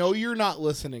Heidi, I know you're not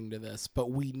listening to this,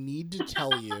 but we need to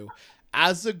tell you,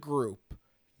 as a group,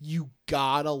 you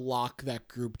gotta lock that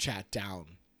group chat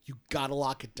down. You gotta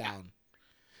lock it down.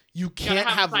 You can't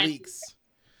have leaks.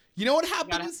 You know what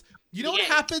happens? You know what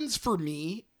happens for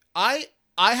me? I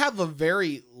have a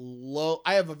very low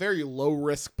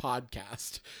risk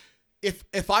podcast.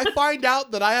 If I find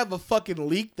out that I have a fucking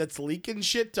leak that's leaking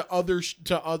shit to other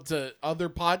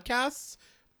podcasts,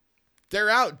 they're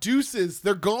out. Deuces,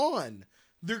 they're gone.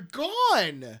 They're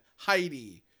gone.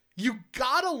 Heidi, you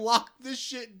gotta lock this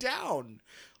shit down.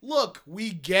 Look, we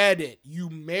get it. You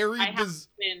married I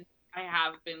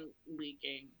have been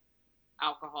leaking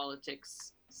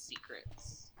Alcoholics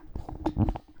secrets.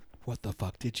 What the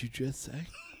fuck did you just say?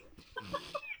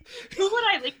 Who would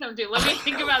I leak them to? Let me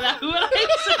think about that. Who would I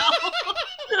tell?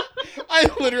 I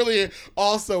literally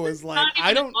also was like,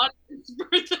 I don't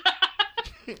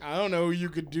know who you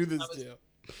could do this to.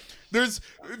 There's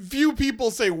few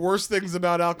people say worse things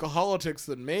about alcoholics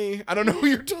than me. I don't know who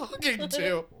you're talking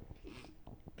to.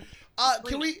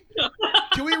 Can we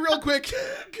real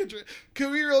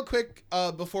quick,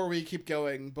 before we keep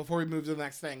going, before we move to the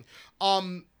next thing,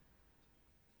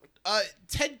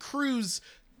 Ted Cruz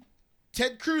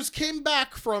came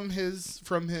back from his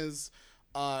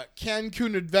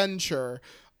Cancun adventure,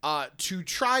 to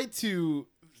try to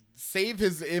save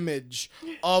his image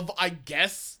of, I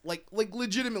guess, like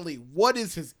legitimately, what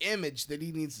is his image that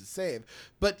he needs to save?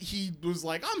 But he was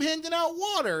like, I'm handing out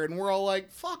water, and we're all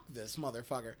like, fuck this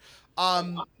motherfucker.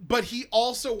 But he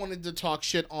also wanted to talk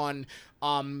shit on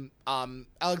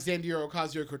Alexandria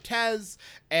Ocasio-Cortez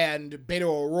and Beto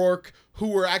O'Rourke, who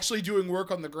were actually doing work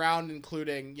on the ground,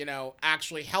 including,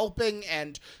 actually helping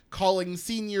and calling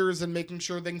seniors and making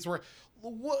sure things were...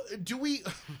 What do we...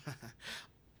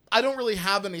 I don't really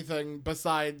have anything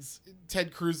besides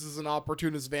Ted Cruz is an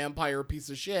opportunist vampire piece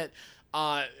of shit.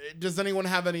 Does anyone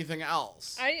have anything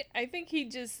else? I think he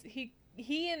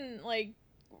and like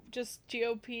just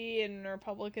GOP and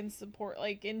Republican support,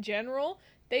 like in general,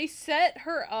 they set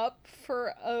her up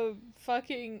for a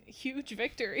fucking huge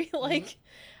victory. Like,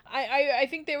 I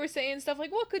think they were saying stuff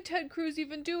like, what could Ted Cruz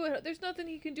even do? There's nothing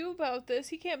he can do about this.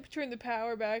 He can't turn the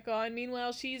power back on.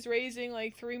 Meanwhile, she's raising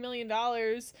like $3 million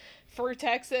for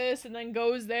Texas, and then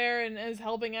goes there and is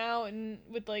helping out and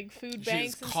with like food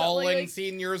banks. She's and calling stuff. Like,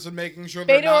 seniors and making sure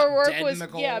they're not dead in the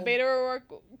cold. Yeah, Beto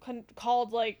O'Rourke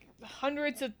called like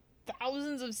hundreds of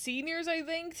thousands of seniors, I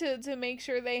think, to make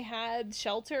sure they had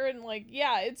shelter. And like,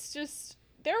 yeah, it's just,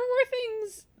 there were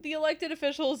things the elected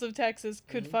officials of Texas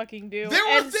could fucking do. There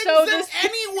were things that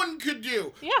anyone could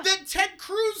do. Yeah. That Ted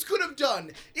Cruz could have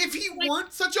done if he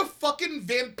weren't such a fucking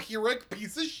vampiric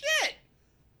piece of shit.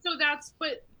 So that's,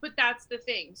 but that's the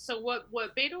thing. So what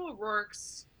Beto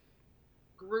O'Rourke's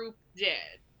group did,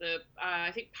 I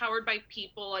think Powered by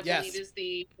People, I believe is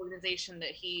the organization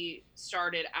that he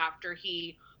started after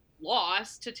he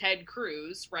lost to Ted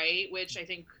Cruz, right? Which I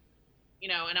think,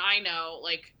 and I know,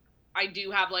 like, I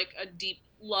do have like a deep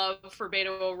love for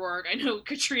Beto O'Rourke. I know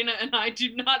Katrina and I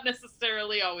do not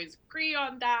necessarily always agree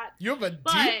on that. You have a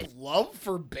deep love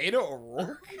for Beto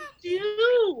O'Rourke?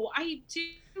 I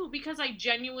do, because I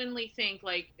genuinely think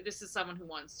like this is someone who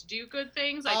wants to do good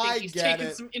things. I think he's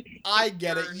taken some interesting I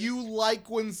get turns. it. You like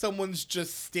when someone's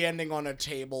just standing on a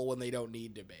table when they don't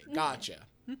need to be. Gotcha.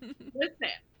 Listen,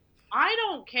 I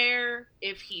don't care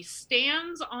if he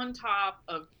stands on top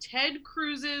of Ted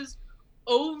Cruz's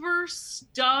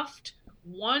overstuffed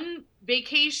one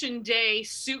vacation day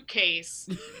suitcase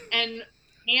and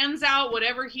hands out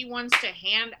whatever he wants to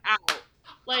hand out.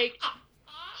 Like,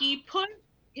 he put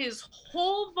his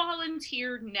whole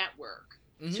volunteer network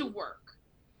to work,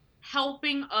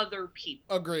 helping other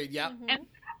people. Agreed, yeah. And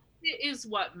that is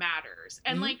what matters.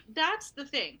 And like, that's the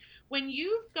thing. When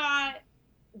you've got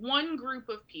one group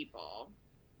of people,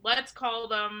 let's call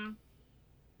them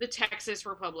the Texas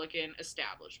Republican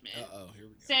establishment, here we go.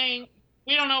 saying,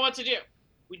 we don't know what to do.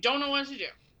 We don't know what to do.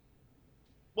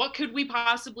 What could we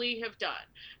possibly have done?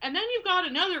 And then you've got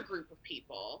another group of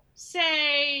people,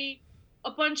 say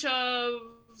a bunch of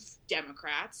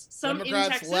Democrats, some in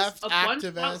Texas, left, a bunch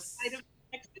activists. outside of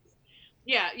Texas.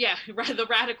 Yeah, the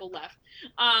radical left.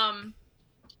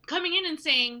 Coming in and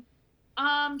saying,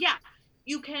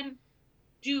 you can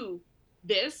do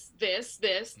this,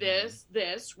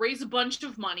 raise a bunch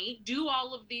of money, do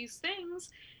all of these things.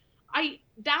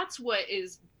 That's what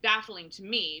is baffling to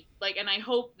me. Like, and I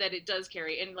hope that it does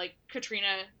carry. And like,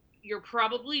 Katrina, you're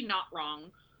probably not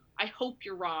wrong. I hope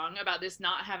you're wrong about this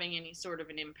not having any sort of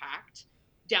an impact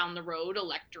down the road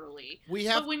electorally.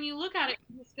 But when you look at it,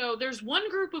 you just go, there's one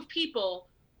group of people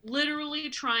literally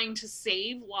trying to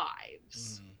save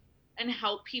lives and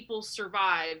help people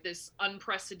survive this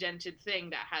unprecedented thing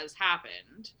that has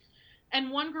happened. And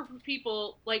one group of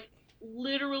people, like,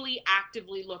 literally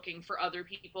actively looking for other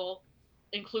people,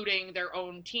 including their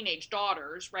own teenage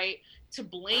daughters, right, to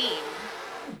blame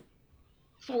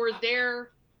for their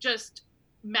just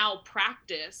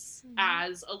malpractice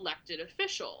as elected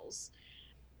officials.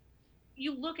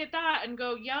 You look at that and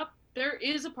go, yep, there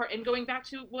is a part, and going back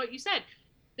to what you said,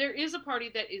 there is a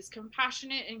party that is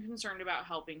compassionate and concerned about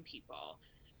helping people,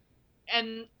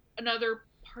 and another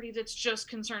party that's just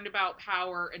concerned about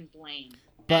power and blame.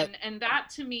 And that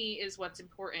to me is what's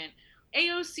important.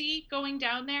 AOC going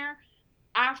down there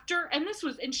after, and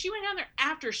she went down there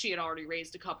after she had already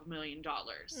raised a couple $1 million.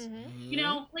 You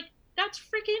know, like, that's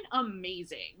freaking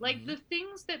amazing. Like, the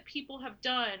things that people have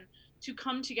done to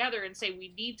come together and say,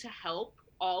 we need to help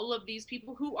all of these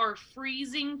people who are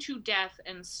freezing to death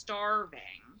and starving.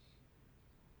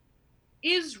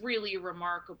 is really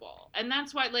remarkable. And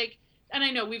that's why, like, and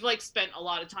I know we've like spent a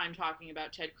lot of time talking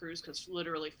about Ted Cruz because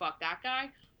literally fuck that guy,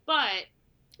 but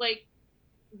like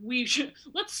we should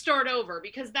let's start over,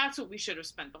 because that's what we should have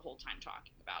spent the whole time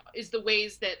talking about, is the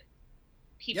ways that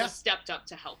people stepped up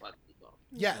to help other people.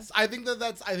 Yes, I think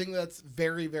that's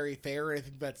very, very fair. I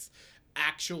think that's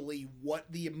actually what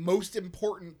the most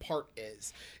important part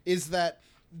is that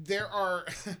there are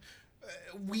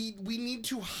we need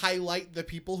to highlight the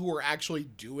people who are actually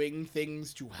doing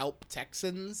things to help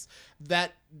Texans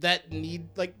that need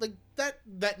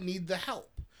that need the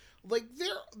help. Like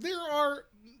there are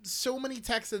so many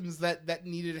Texans that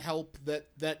needed help,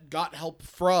 that got help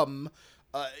from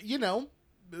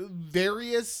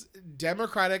various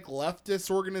Democratic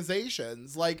leftist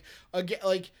organizations. Like, again,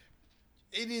 like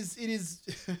it is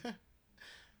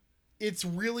it's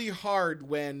really hard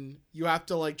when you have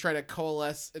to like try to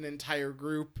coalesce an entire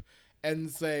group and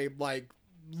say, like,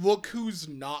 look who's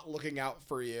not looking out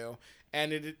for you.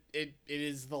 And it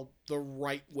is the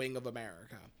right wing of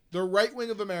America. The right wing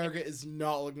of America is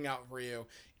not looking out for you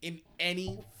in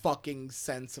any fucking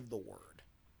sense of the word.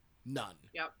 None.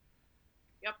 Yep.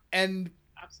 And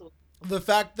absolutely, the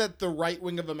fact that the right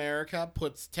wing of America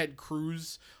puts Ted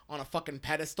Cruz on a fucking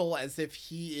pedestal as if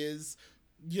he is,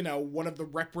 one of the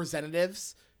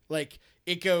representatives, like,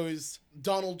 it goes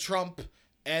Donald Trump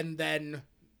and then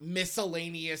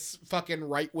miscellaneous fucking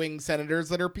right wing senators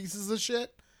that are pieces of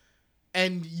shit.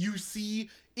 And you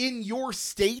see in your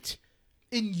state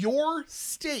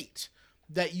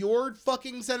that your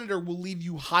fucking senator will leave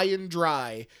you high and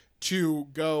dry to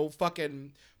go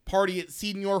fucking party at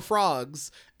Senior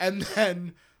Frogs, and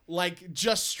then, like,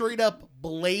 just straight up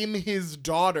blame his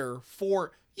daughter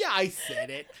for, I said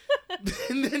it,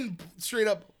 and then straight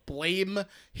up blame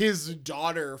his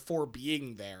daughter for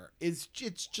being there. It's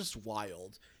just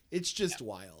wild. It's just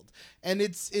wild. And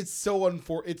it's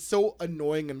so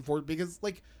annoying and for because,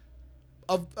 like,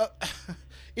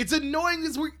 it's annoying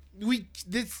as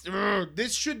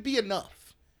this should be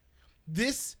enough.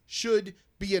 This should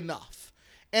be enough.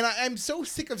 And I'm so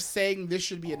sick of saying this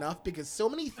should be enough, because so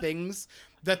many things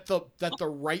that the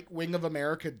right wing of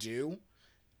America do,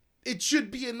 it should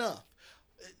be enough.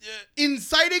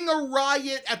 Inciting a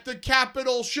riot at the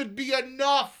Capitol should be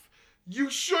enough. You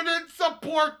shouldn't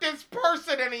support this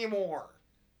person anymore.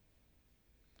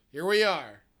 Here we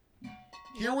are.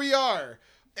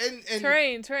 And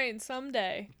Terrain,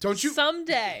 someday. Don't you?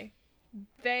 Someday.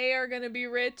 They are going to be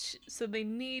rich, so they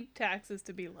need taxes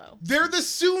to be low. They're the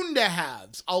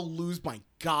soon-to-haves. I'll lose my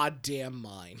goddamn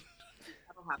mind.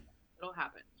 It'll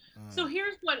happen. So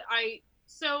here's what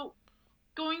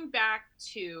going back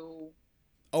to...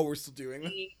 Oh, we're still doing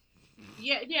it?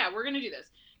 Yeah, we're going to do this.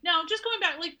 Now, just going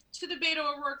back, like, to the Beto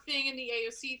O'Rourke thing and the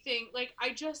AOC thing, like,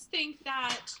 I just think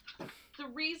that the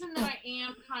reason that I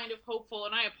am kind of hopeful,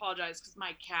 and I apologize because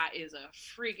my cat is a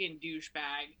freaking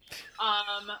douchebag,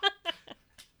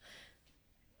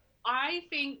 I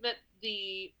think that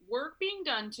the work being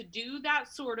done to do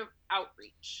that sort of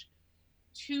outreach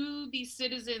to the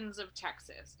citizens of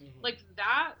Texas, like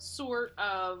that sort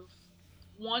of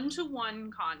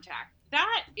one-to-one contact,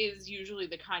 that is usually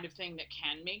the kind of thing that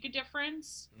can make a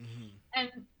difference. And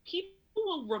people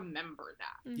will remember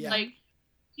that. Yeah. Like,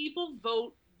 people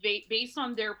vote based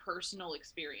on their personal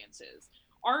experiences.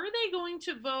 Are they going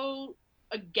to vote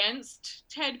against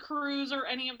Ted Cruz or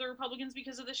any of the Republicans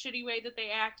because of the shitty way that they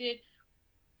acted?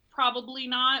 Probably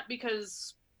not,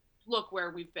 because look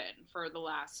where we've been for the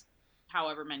last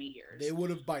however many years. They would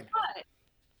have by now.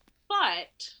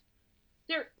 But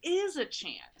there is a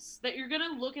chance that you're going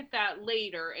to look at that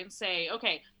later and say,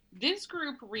 okay, this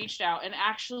group reached out and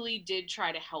actually did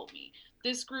try to help me.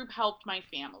 This group helped my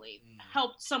family,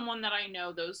 helped someone that I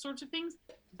know, those sorts of things.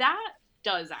 That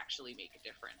does actually make a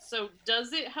difference. So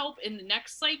does it help in the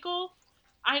next cycle?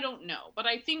 I don't know. But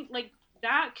I think, like,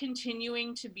 that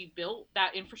continuing to be built,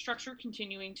 that infrastructure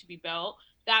continuing to be built,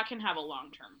 that can have a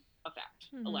long-term effect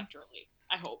electorally,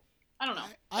 I hope. I don't know.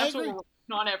 That's what we're working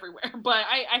on everywhere. But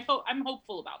I'm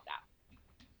hopeful about that.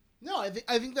 No,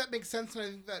 I think that makes sense,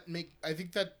 and I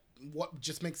think that what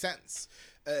just makes sense.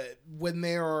 When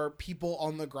there are people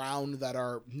on the ground that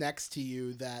are next to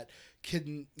you that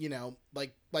can,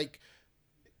 like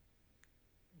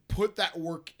put that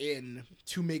work in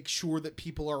to make sure that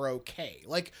people are okay.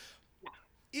 Like,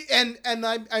 and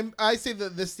I say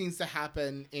that this needs to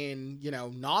happen in,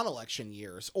 non-election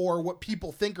years, or what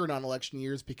people think are non-election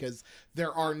years, because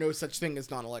there are no such thing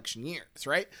as non-election years,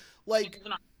 right? Like,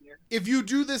 if you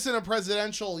do this in a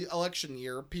presidential election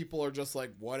year, people are just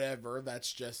like, whatever.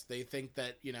 That's just, they think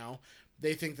that,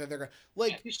 They think that they're gonna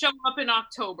like if you show up in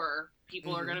October,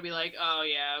 people are gonna be like, oh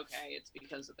yeah, okay, it's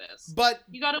because of this. But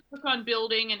you got to work on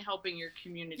building and helping your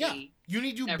community. Yeah, you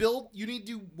need to build. You need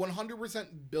to 100%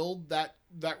 build that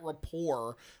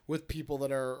rapport with people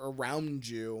that are around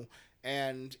you,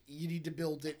 and you need to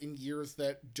build it in years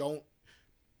that don't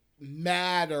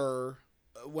matter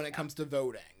when it comes to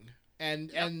voting,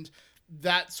 and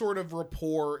that sort of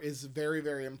rapport is very,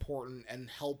 very important and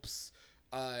helps,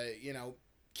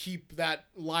 keep that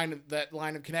line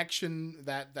of connection,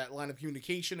 that line of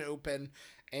communication open,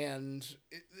 and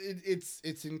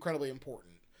it's incredibly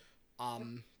important.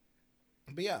 But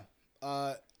yeah,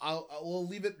 we'll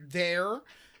leave it there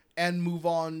and move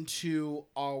on to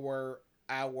our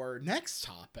next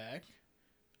topic.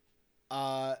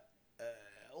 We'll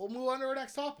move on to our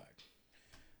next topic.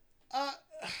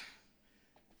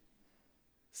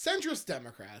 Centrist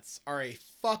Democrats are a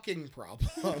fucking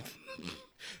problem.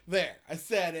 There, I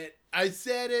said it.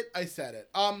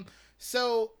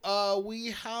 So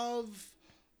we have.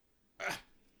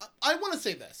 I want to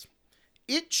say this.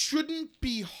 It shouldn't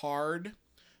be hard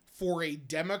for a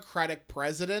Democratic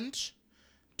president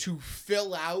to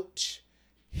fill out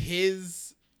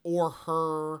his or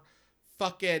her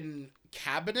fucking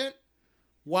cabinet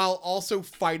while also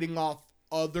fighting off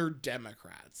other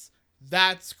Democrats.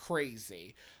 That's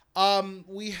crazy.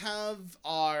 We have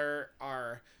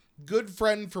our good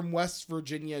friend from West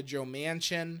Virginia, Joe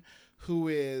Manchin, who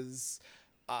is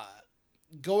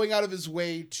going out of his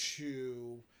way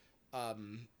to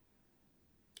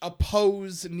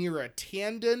oppose Neera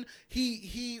Tanden.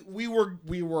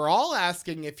 We were all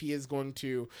asking if he is going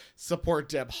to support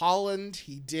Deb Haaland.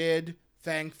 He did,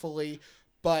 thankfully,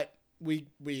 but we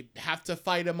have to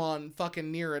fight him on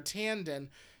fucking Neera Tanden.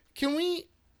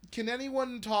 Can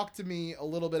anyone talk to me a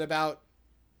little bit about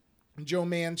Joe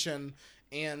Manchin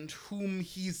and whom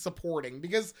he's supporting?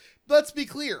 Because let's be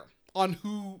clear on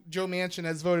who Joe Manchin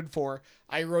has voted for.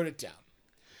 I wrote it down.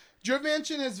 Joe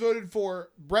Manchin has voted for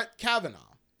Brett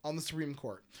Kavanaugh on the Supreme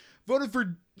Court. Voted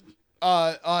for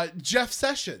Jeff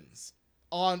Sessions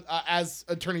on as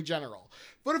Attorney General.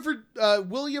 Voted for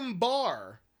William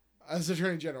Barr as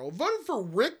Attorney General. Voted for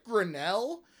Rick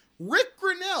Grenell. Rick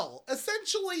Grenell,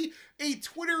 essentially a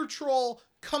Twitter troll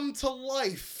come to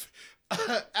life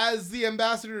as the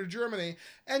ambassador to Germany,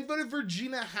 and voted for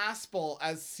Gina Haspel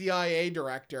as CIA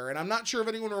director. And I'm not sure if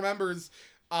anyone remembers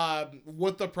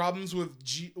what the problems with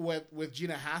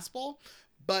Gina Haspel,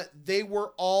 but they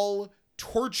were all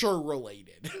torture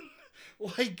related.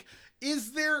 Like,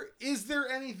 is there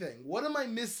anything? What am I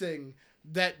missing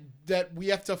that we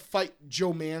have to fight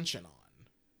Joe Manchin on?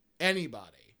 Anybody.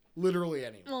 Literally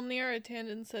anyone. Well, Neera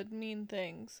Tanden said mean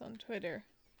things on Twitter.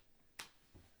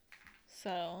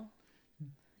 So.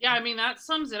 Yeah, I mean, that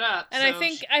sums it up. And so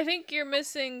I think you're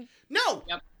missing... No!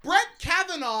 Yep. Brett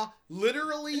Kavanaugh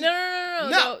literally...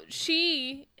 No.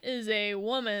 She is a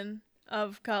woman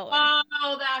of color.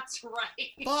 Oh, that's right.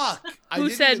 Fuck. Who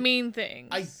said mean things.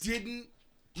 I didn't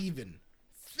even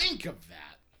think of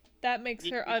that. That makes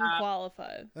her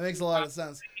unqualified. That makes a lot of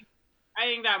sense. I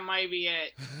think that might be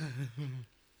it.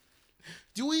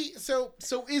 Do we so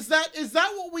is that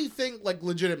what we think, like,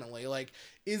 legitimately? Like,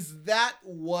 is that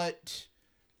what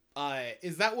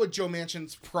Joe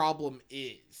Manchin's problem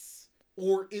is?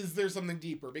 Or is there something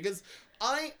deeper? Because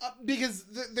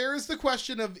there is the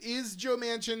question of, is Joe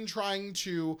Manchin trying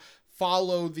to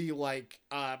follow the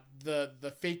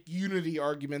the fake unity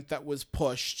argument that was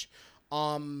pushed?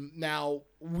 Now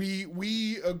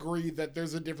we agree that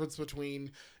there's a difference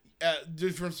between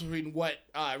what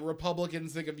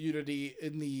Republicans think of unity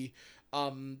in the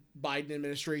Biden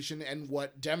administration and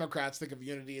what Democrats think of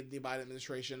unity in the Biden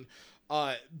administration.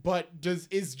 But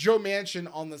is Joe Manchin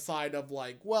on the side of,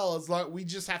 like, well, as long we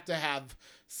just have to have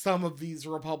some of these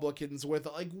Republicans with,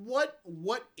 like, what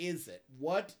is it?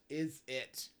 What is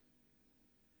it?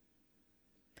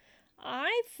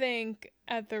 I think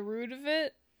at the root of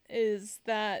it is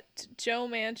that Joe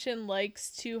Manchin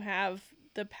likes to have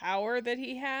the power that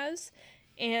he has,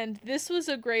 and this was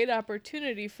a great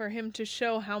opportunity for him to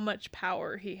show how much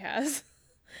power he has.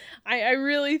 I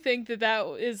really think that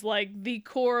is, like, the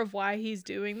core of why he's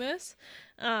doing this.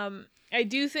 I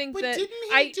do think but that...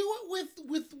 didn't he do it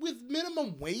with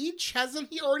minimum wage? Hasn't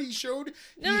he already showed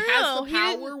has the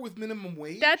power with minimum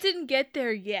wage? That didn't get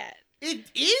there yet.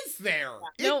 It is there.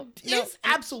 It is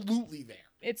absolutely there.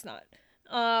 It's not.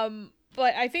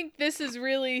 But I think this is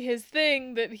really his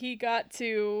thing that he got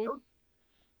to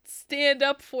stand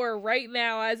up for right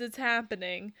now as it's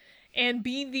happening and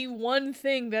be the one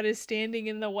thing that is standing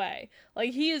in the way.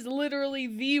 Like, he is literally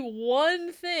the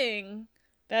one thing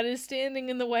that is standing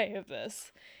in the way of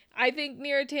this. I think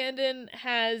Neera Tanden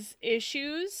has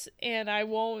issues, and I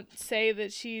won't say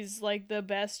that she's like the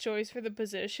best choice for the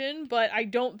position, but I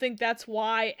don't think that's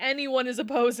why anyone is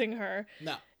opposing her.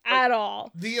 No. At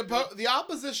all. The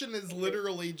opposition is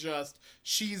literally just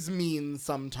she's mean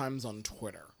sometimes on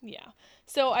Twitter. Yeah.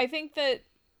 So I think that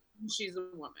she's a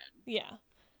woman. Yeah.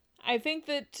 I think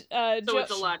that so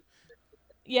it's a lot.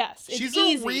 Yes, it's she's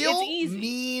easy. a real it's easy.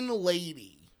 mean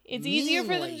lady. It's easier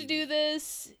for them to do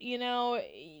this. You know,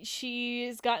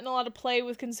 she's gotten a lot of play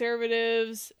with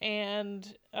conservatives, and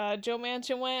Joe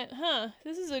Manchin went,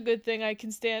 this is a good thing I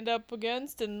can stand up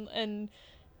against and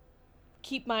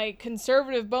keep my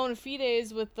conservative bona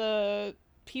fides with the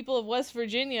people of West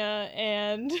Virginia,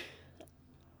 and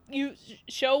you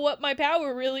show what my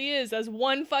power really is as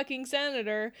one fucking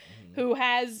senator who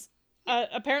has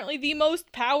apparently the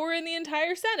most power in the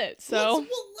entire Senate. So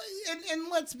and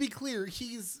let's be clear,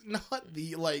 he's not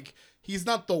the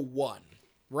one,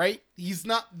 right? He's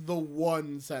not the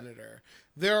one senator.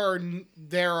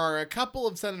 There are a couple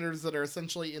of senators that are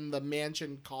essentially in the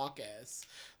Manchin caucus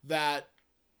that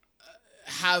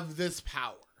have this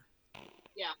power.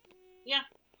 Yeah,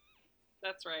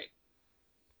 that's right.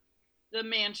 The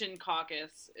Manchin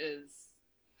caucus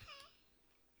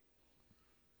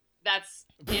that's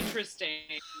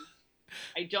interesting.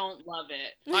 I don't love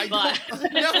it.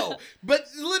 No, but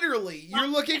literally, you're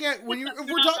looking at if we're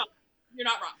talking. You're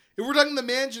not wrong. If we're talking the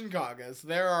Manchin caucus,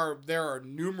 there are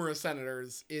numerous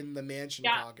senators in the Manchin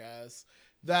caucus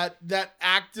that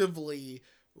actively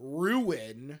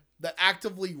ruin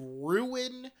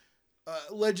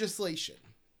legislation,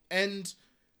 and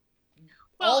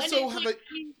also have a.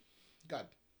 God.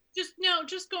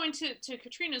 Just going to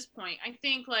Katrina's point, I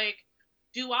think,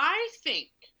 do I think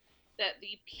that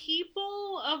the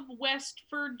people of West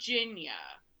Virginia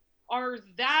are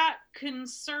that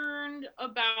concerned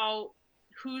about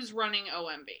who's running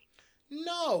OMB?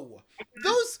 No.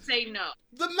 Say no.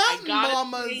 The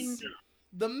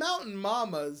Mountain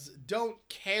Mamas don't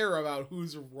care about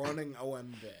who's running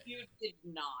OMB. You did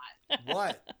not.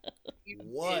 What?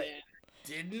 What?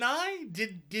 Didn't I?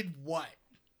 Did what?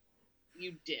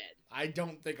 You did. I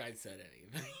don't think I said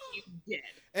anything. You did.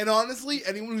 And honestly,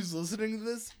 anyone who's listening to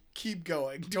this, keep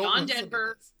going. Don't John listen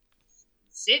Denver, to this.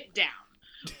 sit down.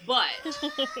 But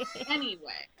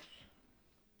anyway,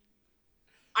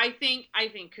 I think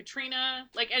Katrina,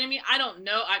 I don't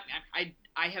know.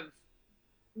 I have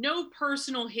no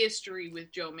personal history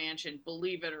with Joe Manchin,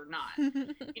 believe it or not.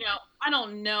 I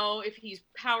don't know if he's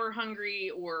power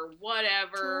hungry or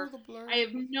whatever. I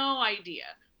have no idea.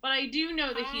 But I do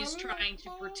know that he's trying to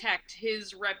protect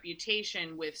his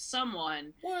reputation with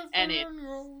someone, and it's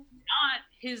not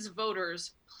his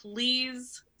voters.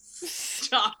 Please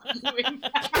stop doing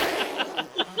that.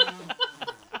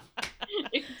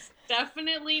 It's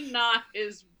definitely not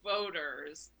his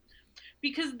voters,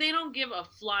 because they don't give a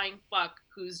flying fuck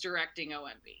who's directing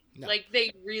OMB. No.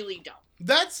 They really don't.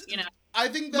 I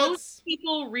think most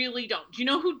people really don't. Do you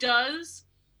know who does?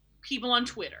 People on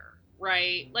Twitter.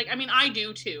 Right? I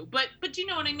do too, but do you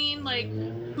know what I mean?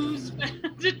 Who's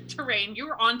Terrain?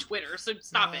 You're on Twitter, so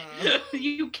stop it.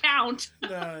 You count.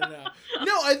 No,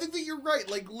 I think that you're right.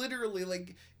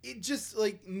 Literally, it just,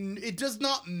 it does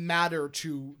not matter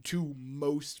to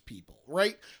most people,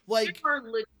 right? There are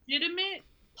legitimate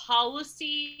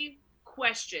policy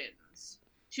questions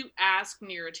to ask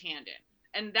Neera Tanden.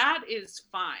 And that is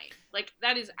fine.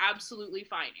 That is absolutely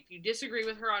fine. If you disagree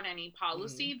with her on any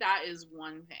policy, that is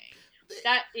one thing.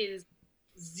 That is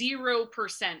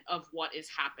 0% of what is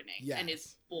happening. Yes. And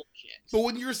it's bullshit. But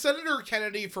when you're Senator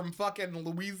Kennedy from fucking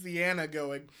Louisiana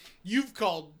going, you've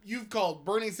called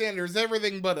Bernie Sanders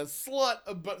everything but a slut,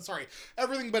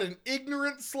 everything but an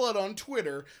ignorant slut on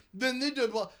Twitter, then they do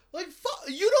fuck,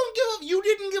 you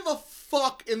didn't give a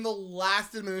fuck in the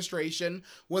last administration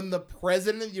when the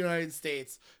President of the United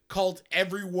States called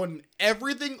everyone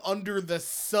everything under the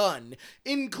sun,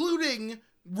 including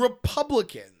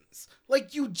Republicans.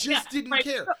 You just didn't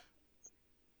care.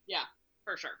 Yeah,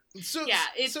 for sure. So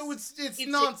it's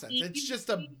nonsense. It's just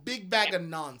a big bag of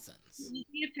nonsense. The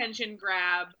attention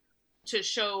grab to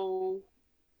show,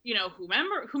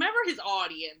 whomever his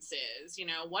audience is,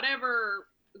 whatever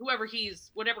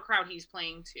crowd he's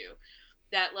playing to,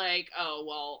 that oh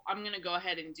well, I'm gonna go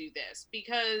ahead and do this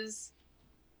because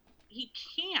he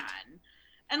can.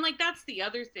 And that's the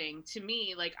other thing to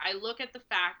me. I look at the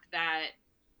fact that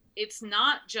it's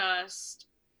not just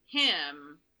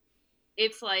him.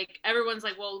 It's everyone's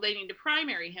well, they need to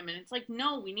primary him, and it's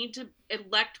no, we need to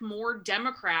elect more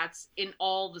Democrats in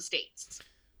all the states.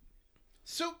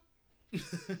 So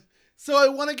I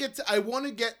want to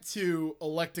get to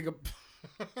electing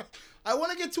I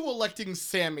want to get to electing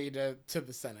Sammy to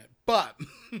the Senate, but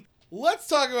let's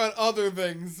talk about other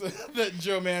things that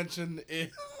Joe Manchin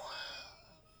is.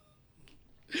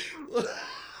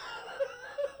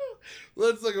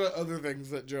 Let's talk about other things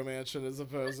that Joe Manchin is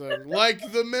opposing,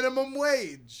 like the minimum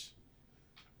wage.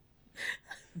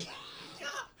 Is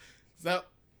that...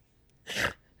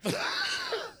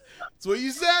 That's what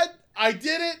you said. I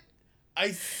did it.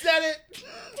 I said it.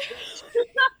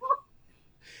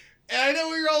 And I know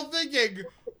what you're all thinking.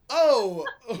 Oh,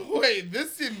 wait,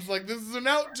 this seems like this is an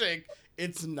outtake.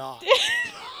 It's not.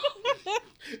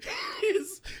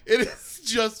 It is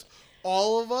just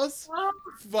all of us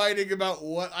fighting about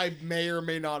what I may or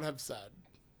may not have said.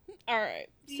 All right.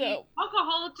 So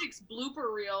Alcoholics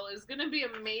blooper reel is going to be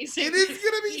amazing. It is going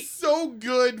to be so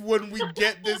good when we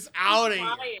get this out of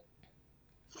here.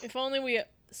 If only we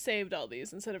saved all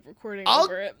these instead of recording I'll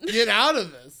over it. Get out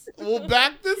of this. We'll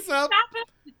back this up.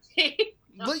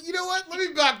 But you know what? Let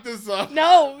me back this up.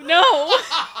 No.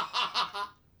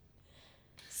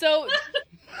 So...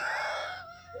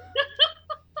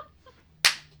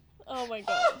 Oh my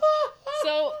god.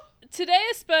 So, today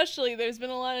especially, there's been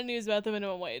a lot of news about the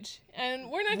minimum wage. And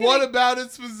we're not gonna... What about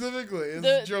it specifically?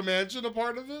 Is Joe Manchin a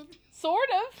part of it? Sort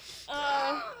of.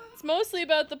 It's mostly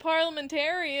about the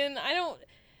parliamentarian. I don't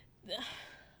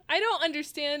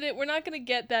understand it. We're not going to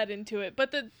get that into it.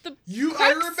 But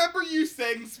I remember you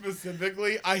saying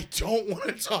specifically, I don't want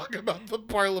to talk about the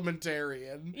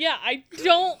parliamentarian. Yeah, I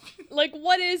don't... Like,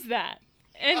 what is that?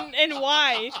 And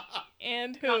why?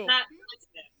 And who?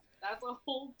 That's a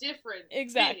whole different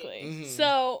Exactly. Mm-hmm.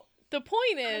 So, the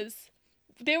point is,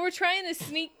 they were trying to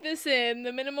sneak this in,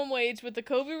 the minimum wage, with the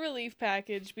COVID relief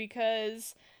package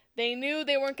because they knew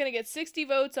they weren't going to get 60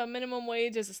 votes on minimum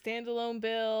wage as a standalone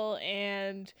bill,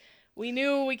 and we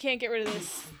knew we can't get rid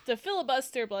of the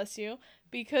filibuster, bless you,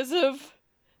 because of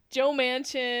Joe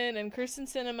Manchin and Kyrsten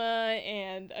Sinema,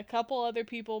 and a couple other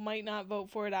people might not vote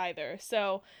for it either.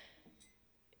 So,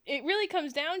 it really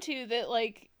comes down to that,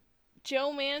 like,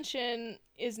 Joe Manchin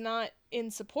is not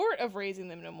in support of raising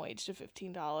the minimum wage to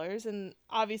 $15, and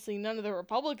obviously none of the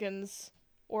Republicans,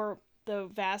 or the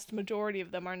vast majority of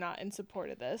them, are not in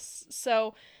support of this.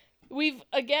 So we've,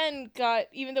 again, got,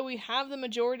 even though we have the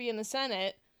majority in the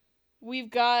Senate,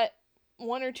 we've got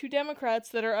one or two Democrats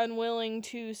that are unwilling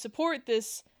to support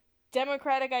this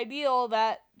democratic ideal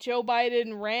that Joe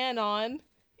Biden ran on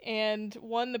and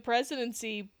won the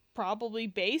presidency probably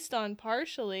based on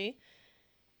partially.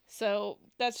 So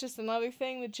that's just another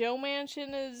thing that Joe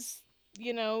Manchin is,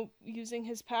 using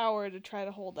his power to try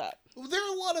to hold up. There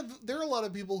are a lot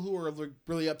of people who are like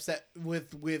really upset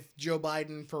with Joe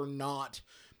Biden for not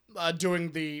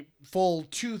doing the full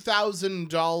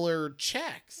 $2,000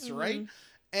 checks, Mm-hmm. right?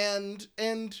 And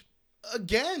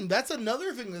again, that's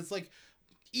another thing that's like,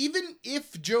 even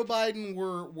if Joe Biden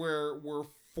were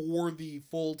for the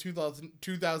full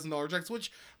 $2,000 checks,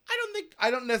 which I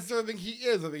don't necessarily think he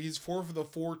is. I think he's for the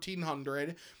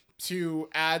 1,400 to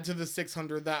add to the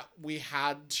 600 that we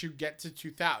had to get to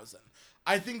 2,000.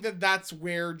 I think that that's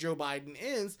where Joe Biden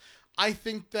is. I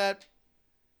think that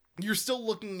you're still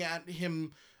looking at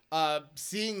him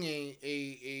seeing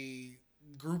a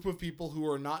group of people who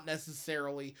are not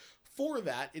necessarily for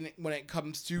that when it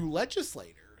comes to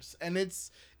legislators. And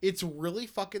it's really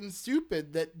fucking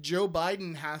stupid that Joe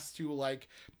Biden has to like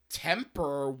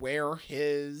temper where he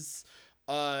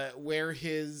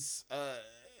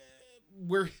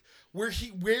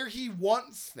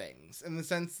wants things, in the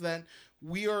sense that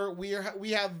we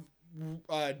have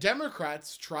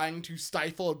Democrats trying to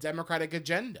stifle a Democratic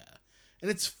agenda.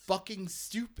 And it's fucking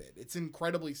stupid. It's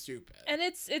incredibly stupid. And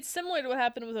it's similar to what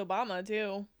happened with Obama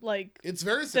too. Like, it's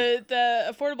very similar. The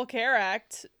Affordable Care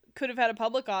Act could have had a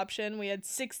public option. We had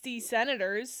 60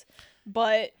 senators,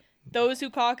 but those who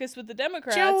caucus with the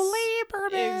Democrats, Joe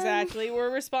Lieberman, exactly, were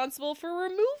responsible for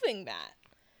removing that.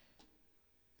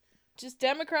 Just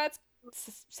Democrats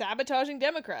sabotaging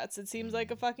Democrats. It seems like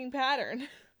a fucking pattern.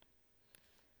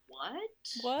 What?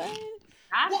 That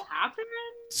happened?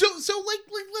 So like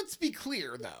let's be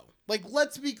clear though. Like,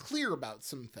 let's be clear about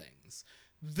some things.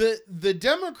 The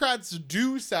Democrats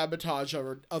do sabotage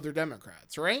other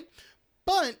Democrats, right?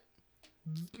 But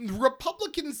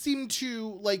Republicans seem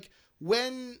to, like,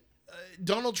 when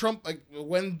Donald Trump, like,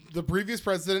 when the previous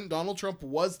president, Donald Trump,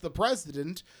 was the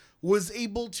president, was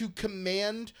able to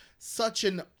command such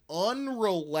an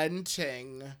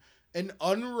unrelenting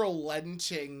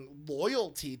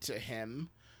loyalty to him,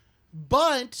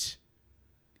 but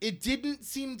it didn't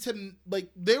seem to, like,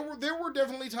 there were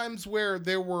definitely times where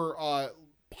there were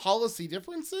policy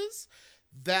differences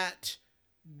that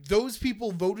those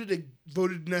people voted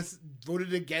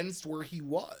against where he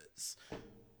was.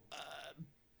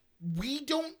 We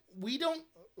don't.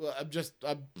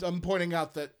 I'm pointing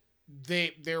out that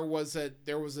there was a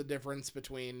difference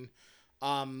between.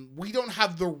 We don't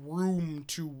have the room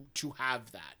to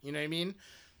have that. You know what I mean?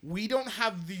 We don't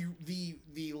have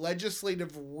the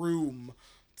legislative room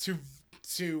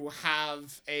to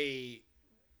have a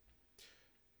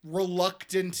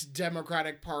reluctant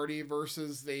Democratic Party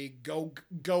versus the go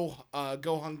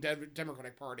hung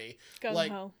Democratic Party.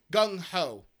 Gung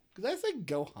ho. Did I say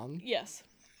go hung? Yes.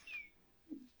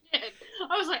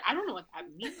 I was like, I don't know what that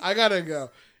means. I gotta go.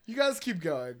 You guys keep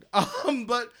going.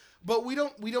 But we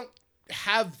don't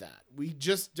have that. We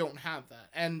just don't have that.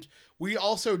 And we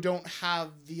also don't have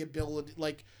the ability,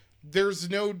 like, there's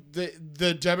no,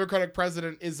 the Democratic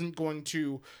president isn't going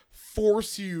to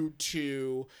force you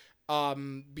to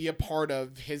be a part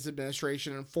of his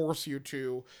administration and force you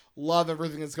to love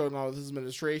everything that's going on with his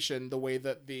administration the way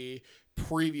that the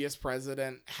previous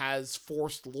president has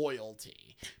forced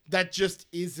loyalty. That just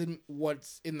isn't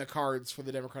what's in the cards for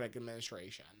the Democratic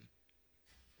administration.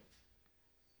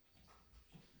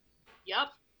 Yep.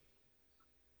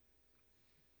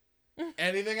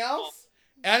 Anything else?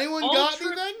 Anyone got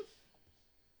anything?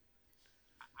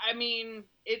 I mean,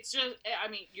 it's just,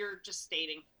 you're just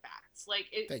stating facts. Like,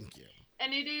 thank you.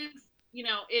 And it is,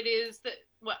 it is that,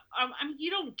 well, you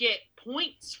don't get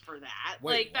points for that.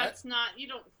 Wait, like, that's not, you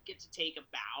don't get to take a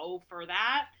bow for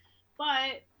that.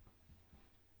 But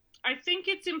I think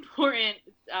it's important,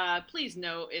 please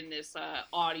note in this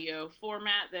audio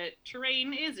format that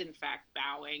Terrain is in fact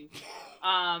bowing.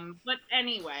 But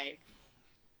anyway,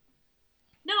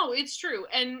 no, it's true.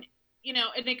 And,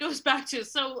 and it goes back to,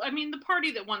 the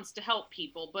party that wants to help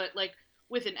people, but like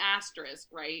with an asterisk,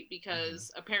 right?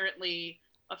 Because apparently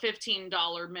a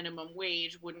 $15 minimum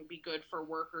wage wouldn't be good for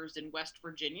workers in West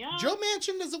Virginia. Joe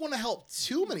Manchin doesn't want to help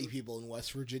too many people in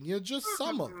West Virginia, just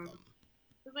some of them.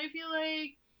 Because I feel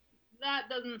like that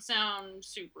doesn't sound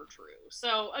super true.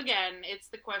 So again, it's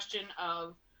the question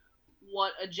of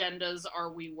what agendas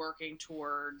are we working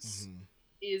towards? Mm-hmm.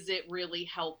 Is it really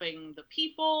helping the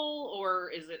people, or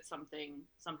is it something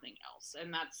else?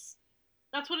 And that's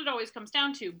what it always comes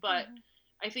down to. But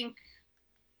I think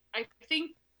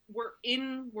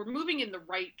we're moving in the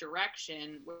right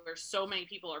direction, where so many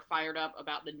people are fired up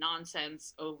about the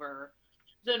nonsense over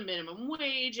the minimum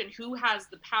wage and who has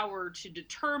the power to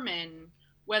determine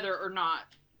whether or not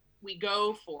we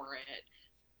go for it.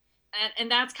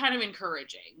 And that's kind of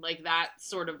encouraging, like that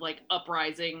sort of like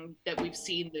uprising that we've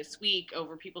seen this week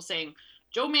over people saying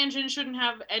Joe Manchin shouldn't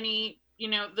have any,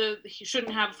 he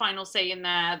shouldn't have final say in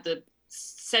that. The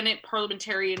Senate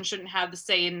parliamentarian shouldn't have the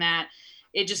say in that.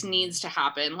 It just needs to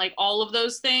happen. Like all of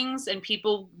those things, and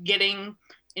people getting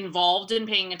involved and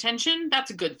paying attention,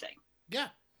 that's a good thing. Yeah,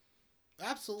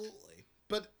 absolutely.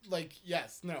 But like,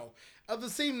 yes, no. At the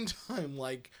same time,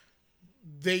 like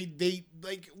they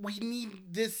like, we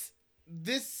need this,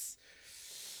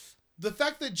 the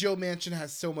fact that Joe Manchin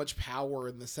has so much power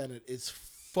in the Senate is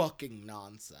fucking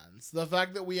nonsense. The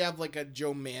fact that we have like a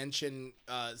Joe Manchin,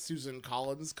 Susan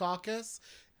Collins caucus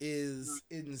is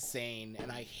insane,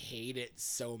 and I hate it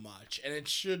so much. And it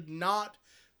should not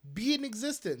be in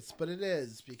existence, but it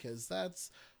is, because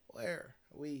that's where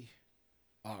we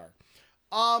are.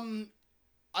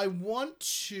 I want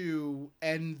to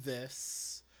end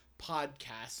this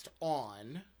podcast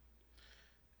on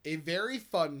a very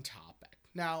fun topic.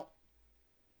 Now,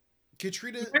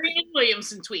 Katrina... Marianne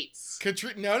Williamson tweets.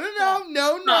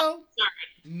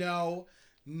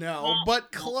 No,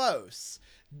 but close.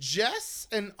 Jess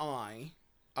and I,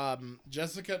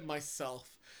 Jessica and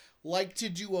myself, like to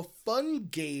do a fun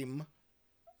game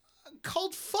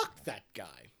called Fuck That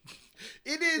Guy.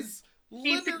 It is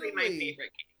literally my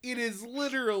favorite game. It is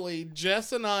literally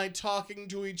Jess and I talking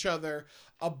to each other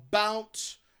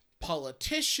about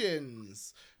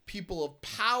politicians, people of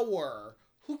power,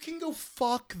 who can go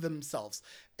fuck themselves.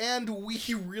 And we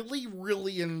really,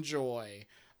 really enjoy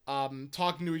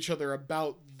talking to each other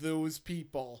about those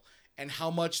people and how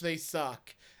much they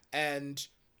suck and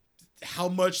how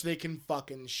much they can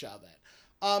fucking shove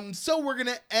it. So we're going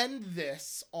to end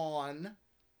this on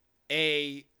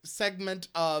a segment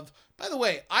of, by the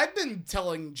way, I've been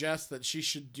telling Jess that she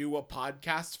should do a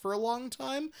podcast for a long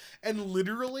time, and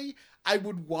literally I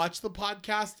would watch the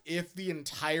podcast if the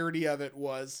entirety of it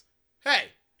was, hey,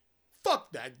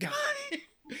 fuck that guy.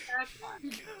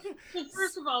 So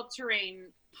first of all, Terrain,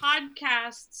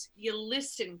 podcasts you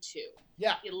listen to.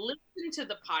 Yeah. You listen to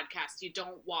the podcast, you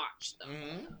don't watch them.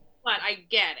 Mm-hmm. But I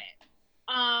get it.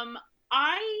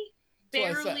 I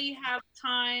barely have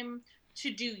time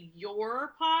to do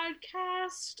your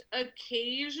podcast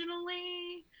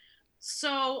occasionally.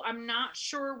 So I'm not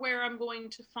sure where I'm going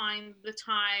to find the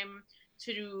time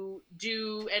to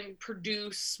do and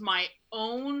produce my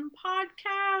own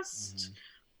podcast. Mm-hmm.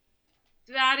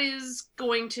 That is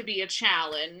going to be a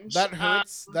challenge. That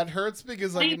hurts. That hurts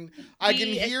because I can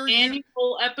hear you.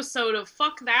 Annual episode of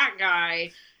Fuck That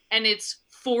Guy, and it's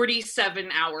 47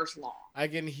 hours long. I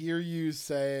can hear you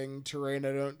saying, Terrain,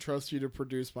 I don't trust you to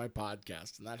produce my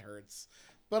podcast, and that hurts.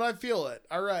 But I feel it.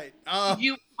 All right.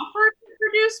 You offer to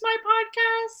produce my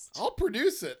podcast? I'll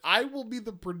produce it. I will be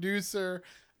the producer.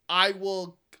 I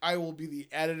will be the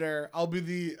editor. I'll be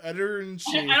the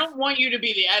editor-in-chief. I don't want you to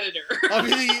be the editor. I'll be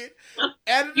the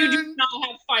editor. You do not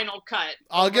have Final Cut.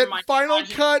 I'll get Final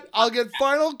Cut. I'll get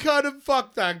Final Cut and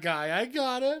fuck that guy. I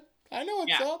got it. I know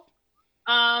what's up.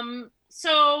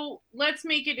 So let's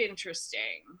make it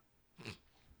interesting.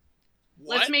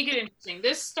 What? Let's make it interesting.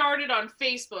 This started on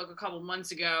Facebook a couple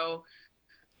months ago.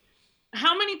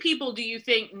 How many people do you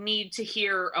think need to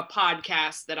hear a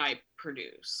podcast that I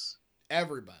produce?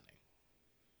 Everybody.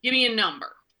 Give me a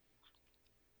number.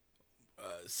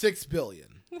 6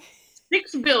 billion.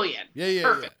 6 billion. Yeah.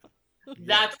 Perfect. Yeah.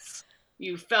 That's,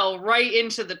 you fell right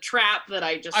into the trap that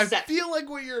I just set. I feel like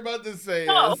what you're about to say is...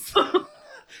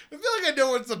 I feel like I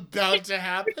know what's about to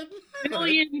happen.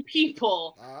 Million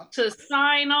people to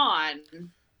sign on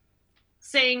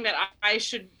saying that I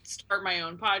should start my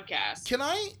own podcast. Can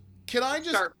I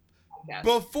just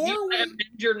before we amend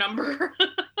your number?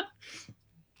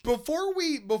 before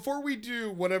we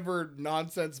do whatever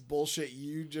nonsense bullshit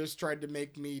you just tried to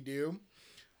make me do,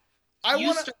 I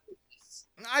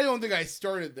don't think I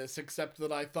started this, except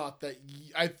that I thought that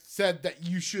I said that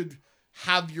you should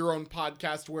have your own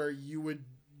podcast where you would,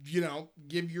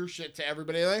 give your shit to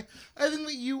everybody. I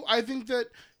think that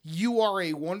you are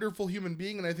a wonderful human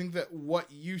being, and I think that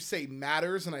what you say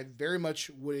matters, and I very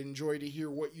much would enjoy to hear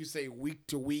what you say week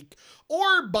to week,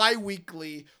 or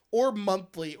bi-weekly, or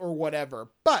monthly, or whatever.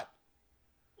 But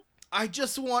I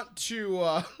just want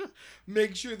to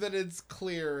make sure that it's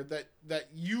clear that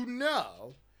you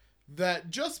know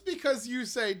that just because you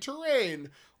say,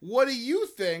 Terrain, what do you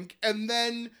think? And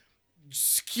then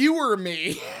skewer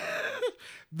me,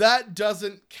 that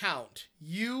doesn't count.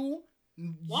 You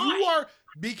are,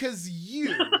 because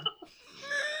you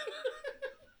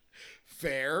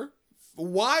fair.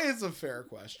 Why is a fair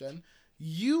question.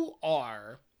 You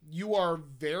are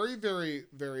very, very,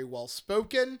 very well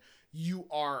spoken. You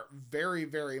are very,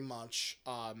 very much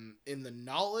in the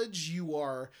knowledge. You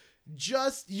are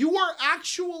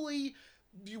actually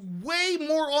way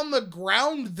more on the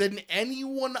ground than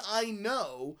anyone I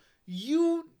know.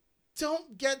 You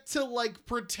don't get to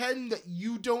pretend that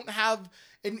you don't have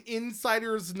an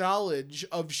insider's knowledge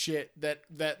of shit that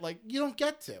you don't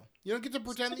get to. You don't get to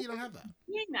pretend that you don't have that.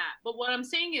 But what I'm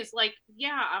saying is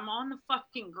I'm on the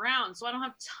fucking ground, so I don't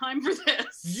have time for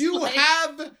this. You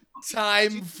have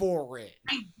time for it.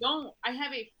 I don't. I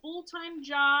have a full-time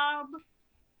job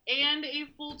and a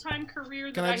full-time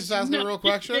career. Can I just ask a real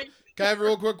question? Can I have a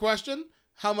real quick question?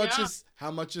 How much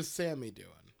is Sammy doing?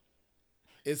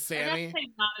 Is Sammy? I gotta say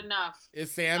not enough.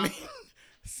 Is Sammy? No.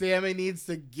 Sammy needs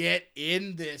to get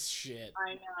in this shit.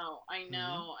 I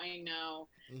know.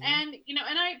 Mm-hmm. And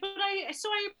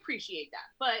I appreciate that.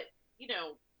 But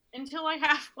until I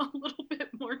have a little bit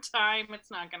more time, it's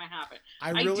not gonna happen.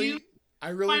 I really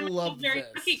love this. Very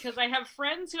lucky because I have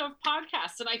friends who have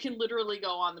podcasts and I can literally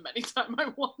go on them anytime I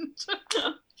want.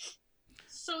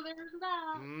 So there's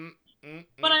that.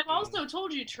 But I've also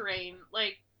told you, Terrain,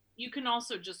 you can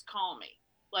also just call me.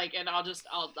 And I'll just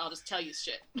tell you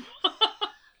shit.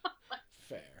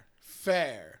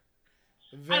 Fair.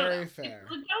 Very fair.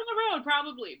 Down the road,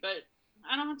 probably, but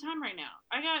I don't have time right now.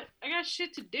 I got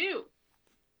shit to do.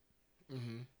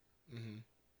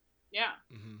 Yeah.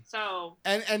 Mm-hmm. So.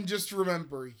 And just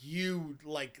remember, you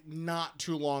not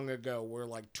too long ago were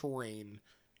Terrain.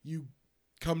 You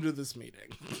come to this meeting,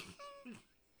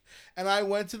 and I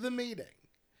went to the meeting.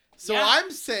 So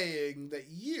I'm saying that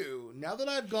now that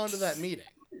I've gone to that meeting.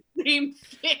 Same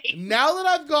thing. Now that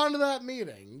I've gone to that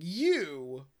meeting,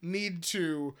 you need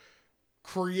to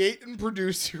create and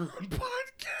produce your own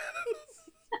podcast.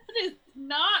 That is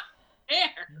not fair.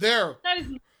 That is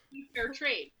not a fair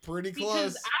trade. Pretty close.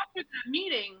 Because after that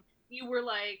meeting, you were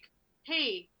like,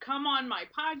 hey, come on my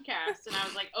podcast. And I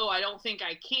was like, oh, I don't think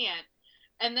I can.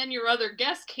 And then your other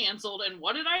guest canceled, and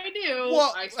what did I do?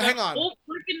 Well, I spent the whole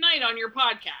freaking night on your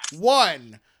podcast.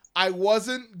 1, I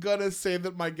wasn't gonna say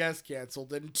that my guest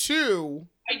canceled, and 2,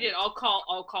 I did. I'll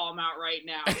call him out right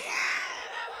now.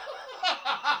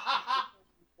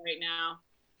 Right now,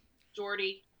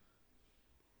 Jordy.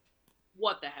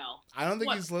 What the hell? I don't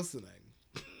think he's listening.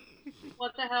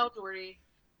 What the hell, Jordy?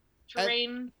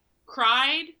 Terrain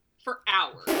cried for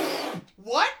hours.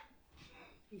 What?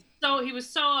 So he was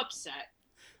so upset.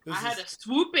 I had to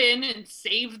swoop in and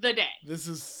save the day. This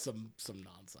is some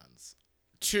nonsense.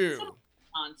 Some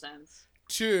nonsense.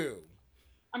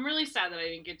 I'm really sad that I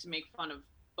didn't get to make fun of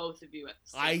both of you at the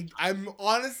same time. I'm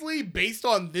honestly, based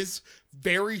on this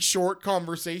very short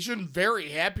conversation, very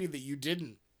happy that you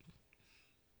didn't.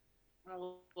 I'm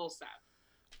a little sad.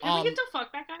 Can we get to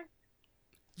fuck that guy?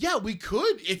 Yeah, we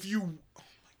could if you... Oh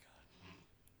my god.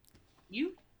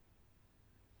 You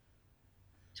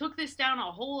took this down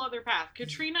a whole other path.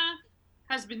 Katrina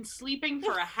has been sleeping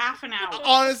for a half an hour.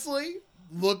 Honestly,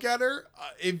 look at her.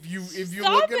 If you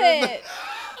Stop look at her...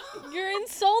 You're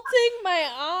insulting my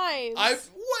eyes.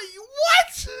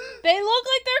 What? They look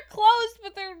like they're closed,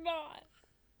 but they're not.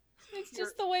 It's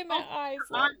just the way my eyes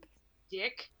look.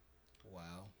 Dick.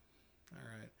 Wow. All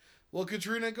right. Well,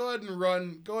 Katrina, go ahead and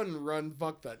run.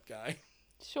 Fuck that guy.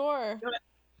 Sure.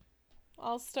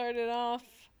 I'll start it off.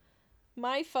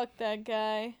 My fuck that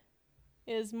guy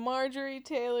is Marjorie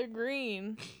Taylor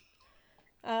Greene.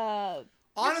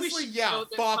 Honestly, yeah,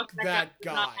 fuck that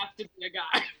guy. Not have to be a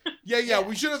guy. Yeah,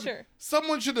 we should have. Sure.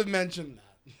 Someone should have mentioned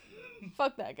that.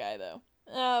 Fuck that guy, though.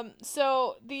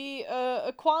 So the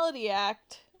Equality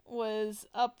Act was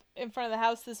up in front of the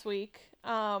House this week,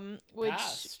 which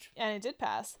Passed. and it did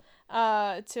pass,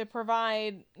 to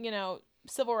provide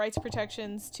civil rights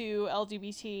protections to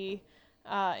LGBT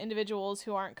individuals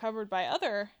who aren't covered by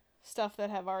other stuff that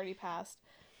have already passed,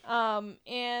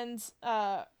 and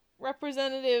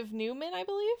Representative Newman, I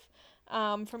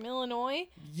believe, from Illinois.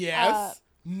 Yes,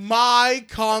 my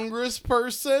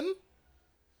congressperson.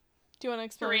 Do you want to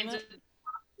explain that?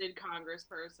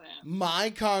 Congressperson. My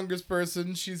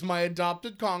congressperson. She's my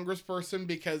adopted congressperson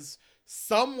because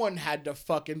someone had to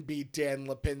fucking beat Dan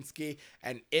Lipinski,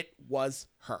 and it was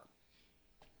her.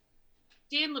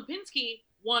 Dan Lipinski,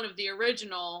 one of the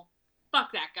original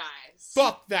fuck that guys.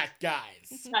 Fuck that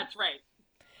guys. That's right.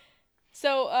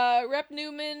 So, Rep.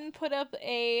 Newman put up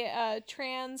a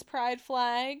trans pride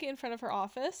flag in front of her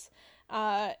office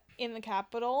in the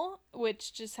Capitol,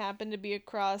 which just happened to be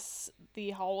across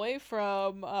the hallway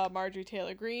from Marjorie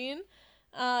Taylor Greene.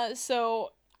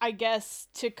 So, I guess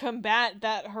to combat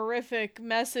that horrific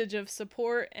message of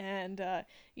support and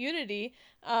unity,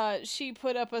 she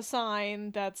put up a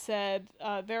sign that said,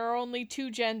 there are only two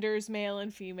genders, male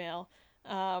and female.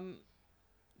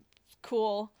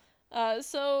 Cool.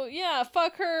 So, yeah,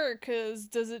 fuck her, because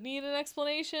does it need an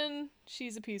explanation?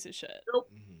 She's a piece of shit. Nope.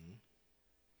 Mm-hmm.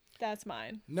 That's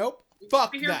mine. Nope.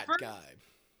 Fuck Here that first. guy.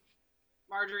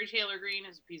 Marjorie Taylor Greene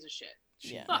is a piece of shit.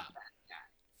 Yeah. Fuck that guy.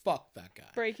 Fuck that guy.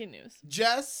 Breaking news.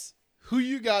 Jess, who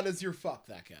you got as your fuck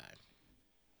that guy?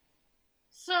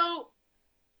 So,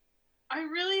 I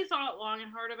really thought long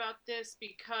and hard about this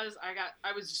because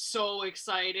I was so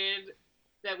excited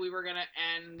that we were going to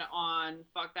end on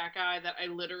fuck that guy that I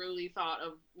literally thought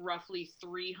of roughly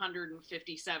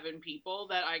 357 people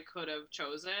that I could have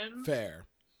chosen. Fair.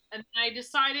 And I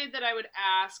decided that I would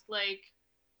ask, like,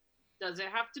 does it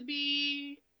have to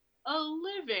be a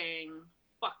living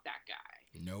fuck that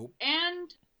guy? Nope.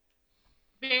 And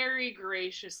very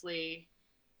graciously,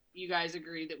 you guys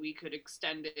agreed that we could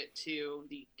extend it to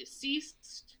the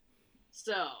deceased.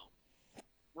 So,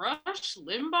 Rush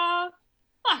Limbaugh,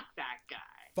 fuck that guy.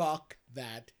 Fuck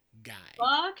that guy.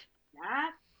 Fuck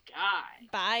that guy.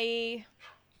 Bye.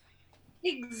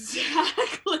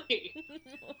 Exactly.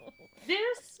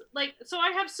 So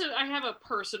I have a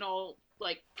personal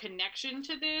connection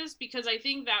to this because I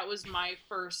think that was my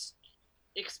first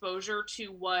exposure to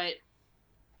what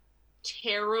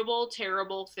terrible,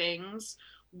 terrible things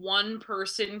one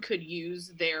person could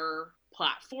use their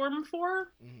platform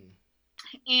for. Mm-hmm.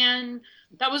 And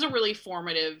that was a really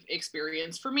formative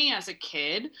experience for me as a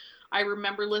kid. I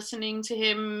remember listening to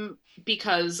him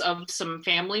because of some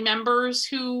family members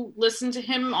who listened to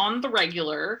him on the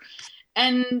regular.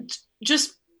 And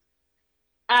just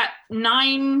at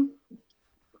 9-ish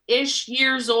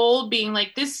years old, being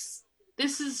like, this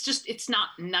is just, it's not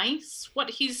nice what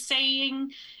he's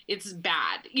saying. It's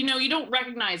bad. You don't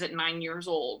recognize at 9 years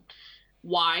old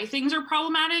why things are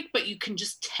problematic, but you can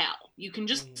just tell. You can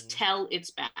just tell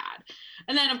it's bad.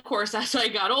 And then, of course, as I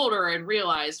got older and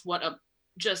realized what a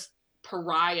just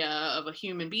pariah of a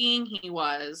human being he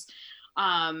was,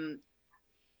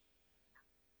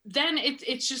 then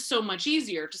it's just so much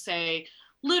easier to say,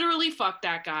 literally, fuck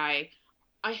that guy.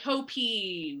 I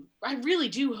really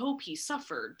do hope he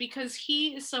suffered, because he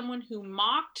is someone who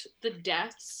mocked the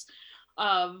deaths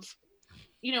of,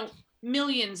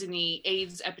 millions in the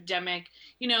AIDS epidemic.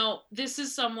 You know, this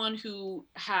is someone who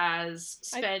has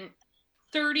spent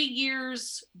 30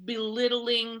 years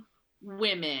belittling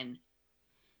women,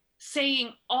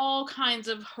 saying all kinds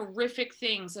of horrific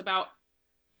things about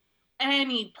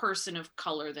any person of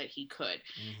color that he could.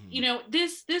 Mm-hmm. You know,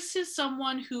 this is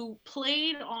someone who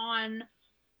played on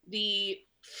the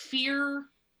fear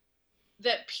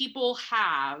that people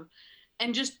have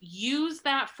and just used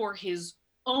that for his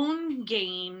own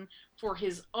gain, for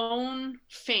his own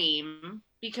fame,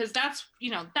 because that's,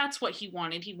 you know, that's what he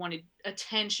wanted. He wanted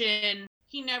attention.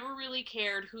 He never really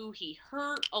cared who he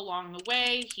hurt along the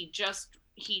way. He just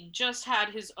had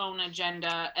his own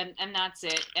agenda, and that's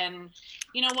it. And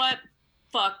you know what?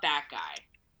 Fuck that guy.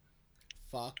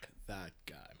 Fuck that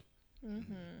guy.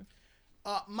 Mm-hmm.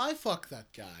 My fuck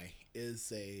that guy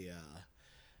is a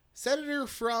senator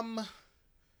from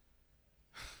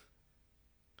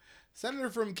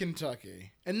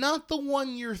Kentucky, and not the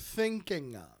one you're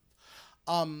thinking of.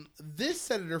 This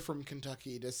senator from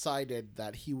Kentucky decided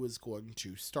that he was going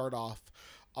to start off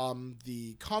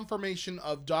the confirmation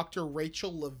of Dr.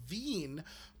 Rachel Levine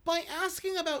by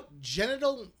asking about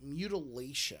genital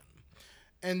mutilation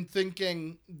and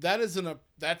thinking that's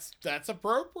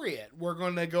appropriate. We're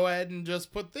going to go ahead and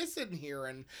just put this in here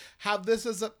and have this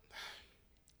as a...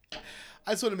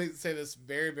 I just want to say this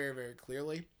very, very, very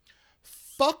clearly.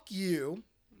 Fuck you,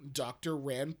 Dr.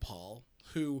 Rand Paul,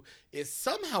 who is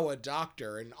somehow a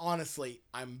doctor, and honestly,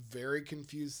 I'm very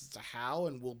confused as to how,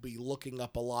 and we'll be looking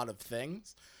up a lot of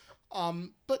things.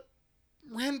 But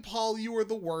Rand Paul, you are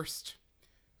the worst.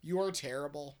 You are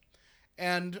terrible.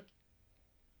 And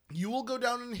you will go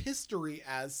down in history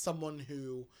as someone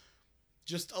who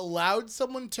just allowed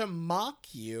someone to mock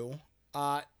you,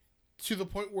 to the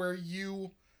point where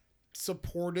you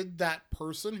supported that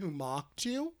person who mocked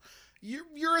you.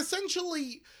 You're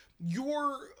essentially,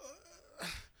 you're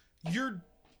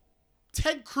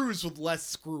Ted Cruz with less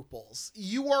scruples.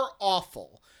 You are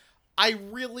awful. I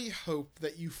really hope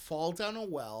that you fall down a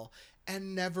well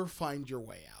and never find your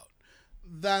way out.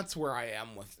 That's where I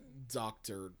am with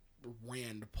Dr.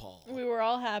 Rand Paul. We were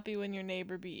all happy when your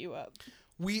neighbor beat you up.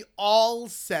 We all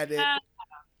said it.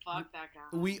 Fuck that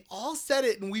guy. We all said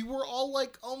it, and we were all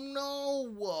like, oh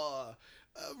no,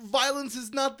 violence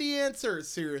is not the answer.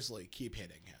 Seriously, keep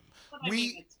hitting him. But I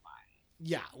mean, it's fine.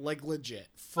 Yeah, like legit.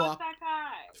 Fuck that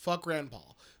guy. Fuck Rand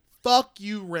Paul. Fuck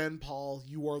you, Rand Paul.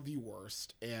 You are the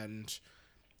worst. And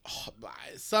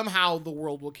somehow the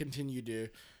world will continue to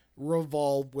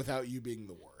revolve without you being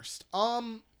the worst.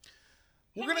 Can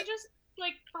we just,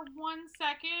 like, for 1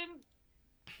 second,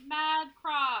 mad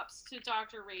props to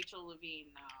Dr. Rachel Levine,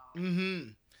 though. Mm-hmm.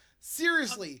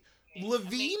 Seriously, Levine...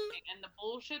 Amazing. And the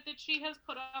bullshit that she has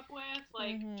put up with,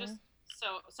 like, just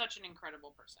such an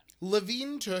incredible person.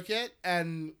 Levine took it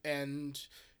and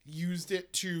used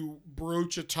it to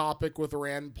broach a topic with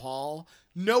Rand Paul,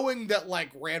 knowing that, like,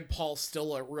 Rand Paul's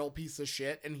still a real piece of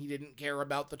shit and he didn't care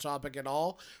about the topic at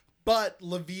all. But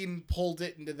Levine pulled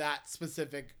it into that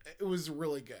specific... It was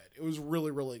really good. It was really,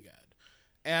 really good.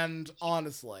 And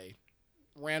honestly,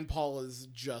 Rand Paul is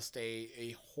just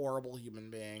a horrible human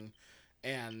being.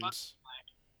 And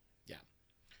yeah.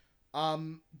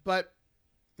 But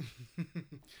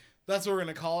that's what we're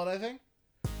going to call it, I think.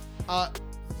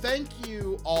 Thank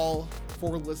you all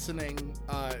for listening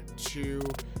to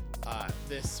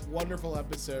this wonderful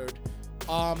episode.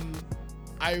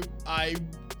 I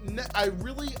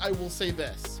will say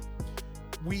this.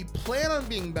 We plan on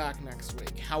being back next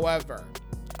week. However,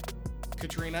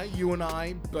 Katrina, you and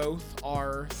I both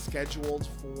are scheduled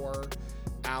for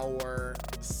our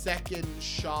second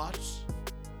shot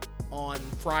on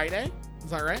Friday.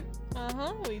 Is that right?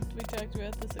 Uh-huh. We talked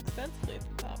about this extensively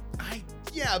at the top.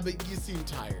 Yeah, but you seem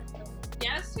tired.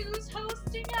 Guess who's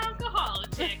hosting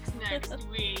Alcoholics next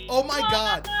week? Oh my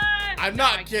God. I'm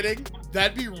not kidding.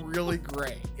 That'd be really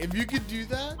great. If you could do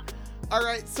that. All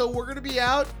right, so we're going to be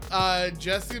out.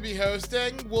 Jess going to be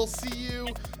hosting. We'll see you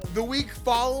the week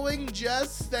following.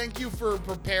 Jess, thank you for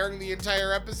preparing the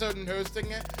entire episode and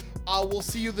hosting it. We'll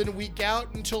see you the week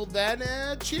out. Until then,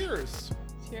 cheers.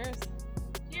 Cheers.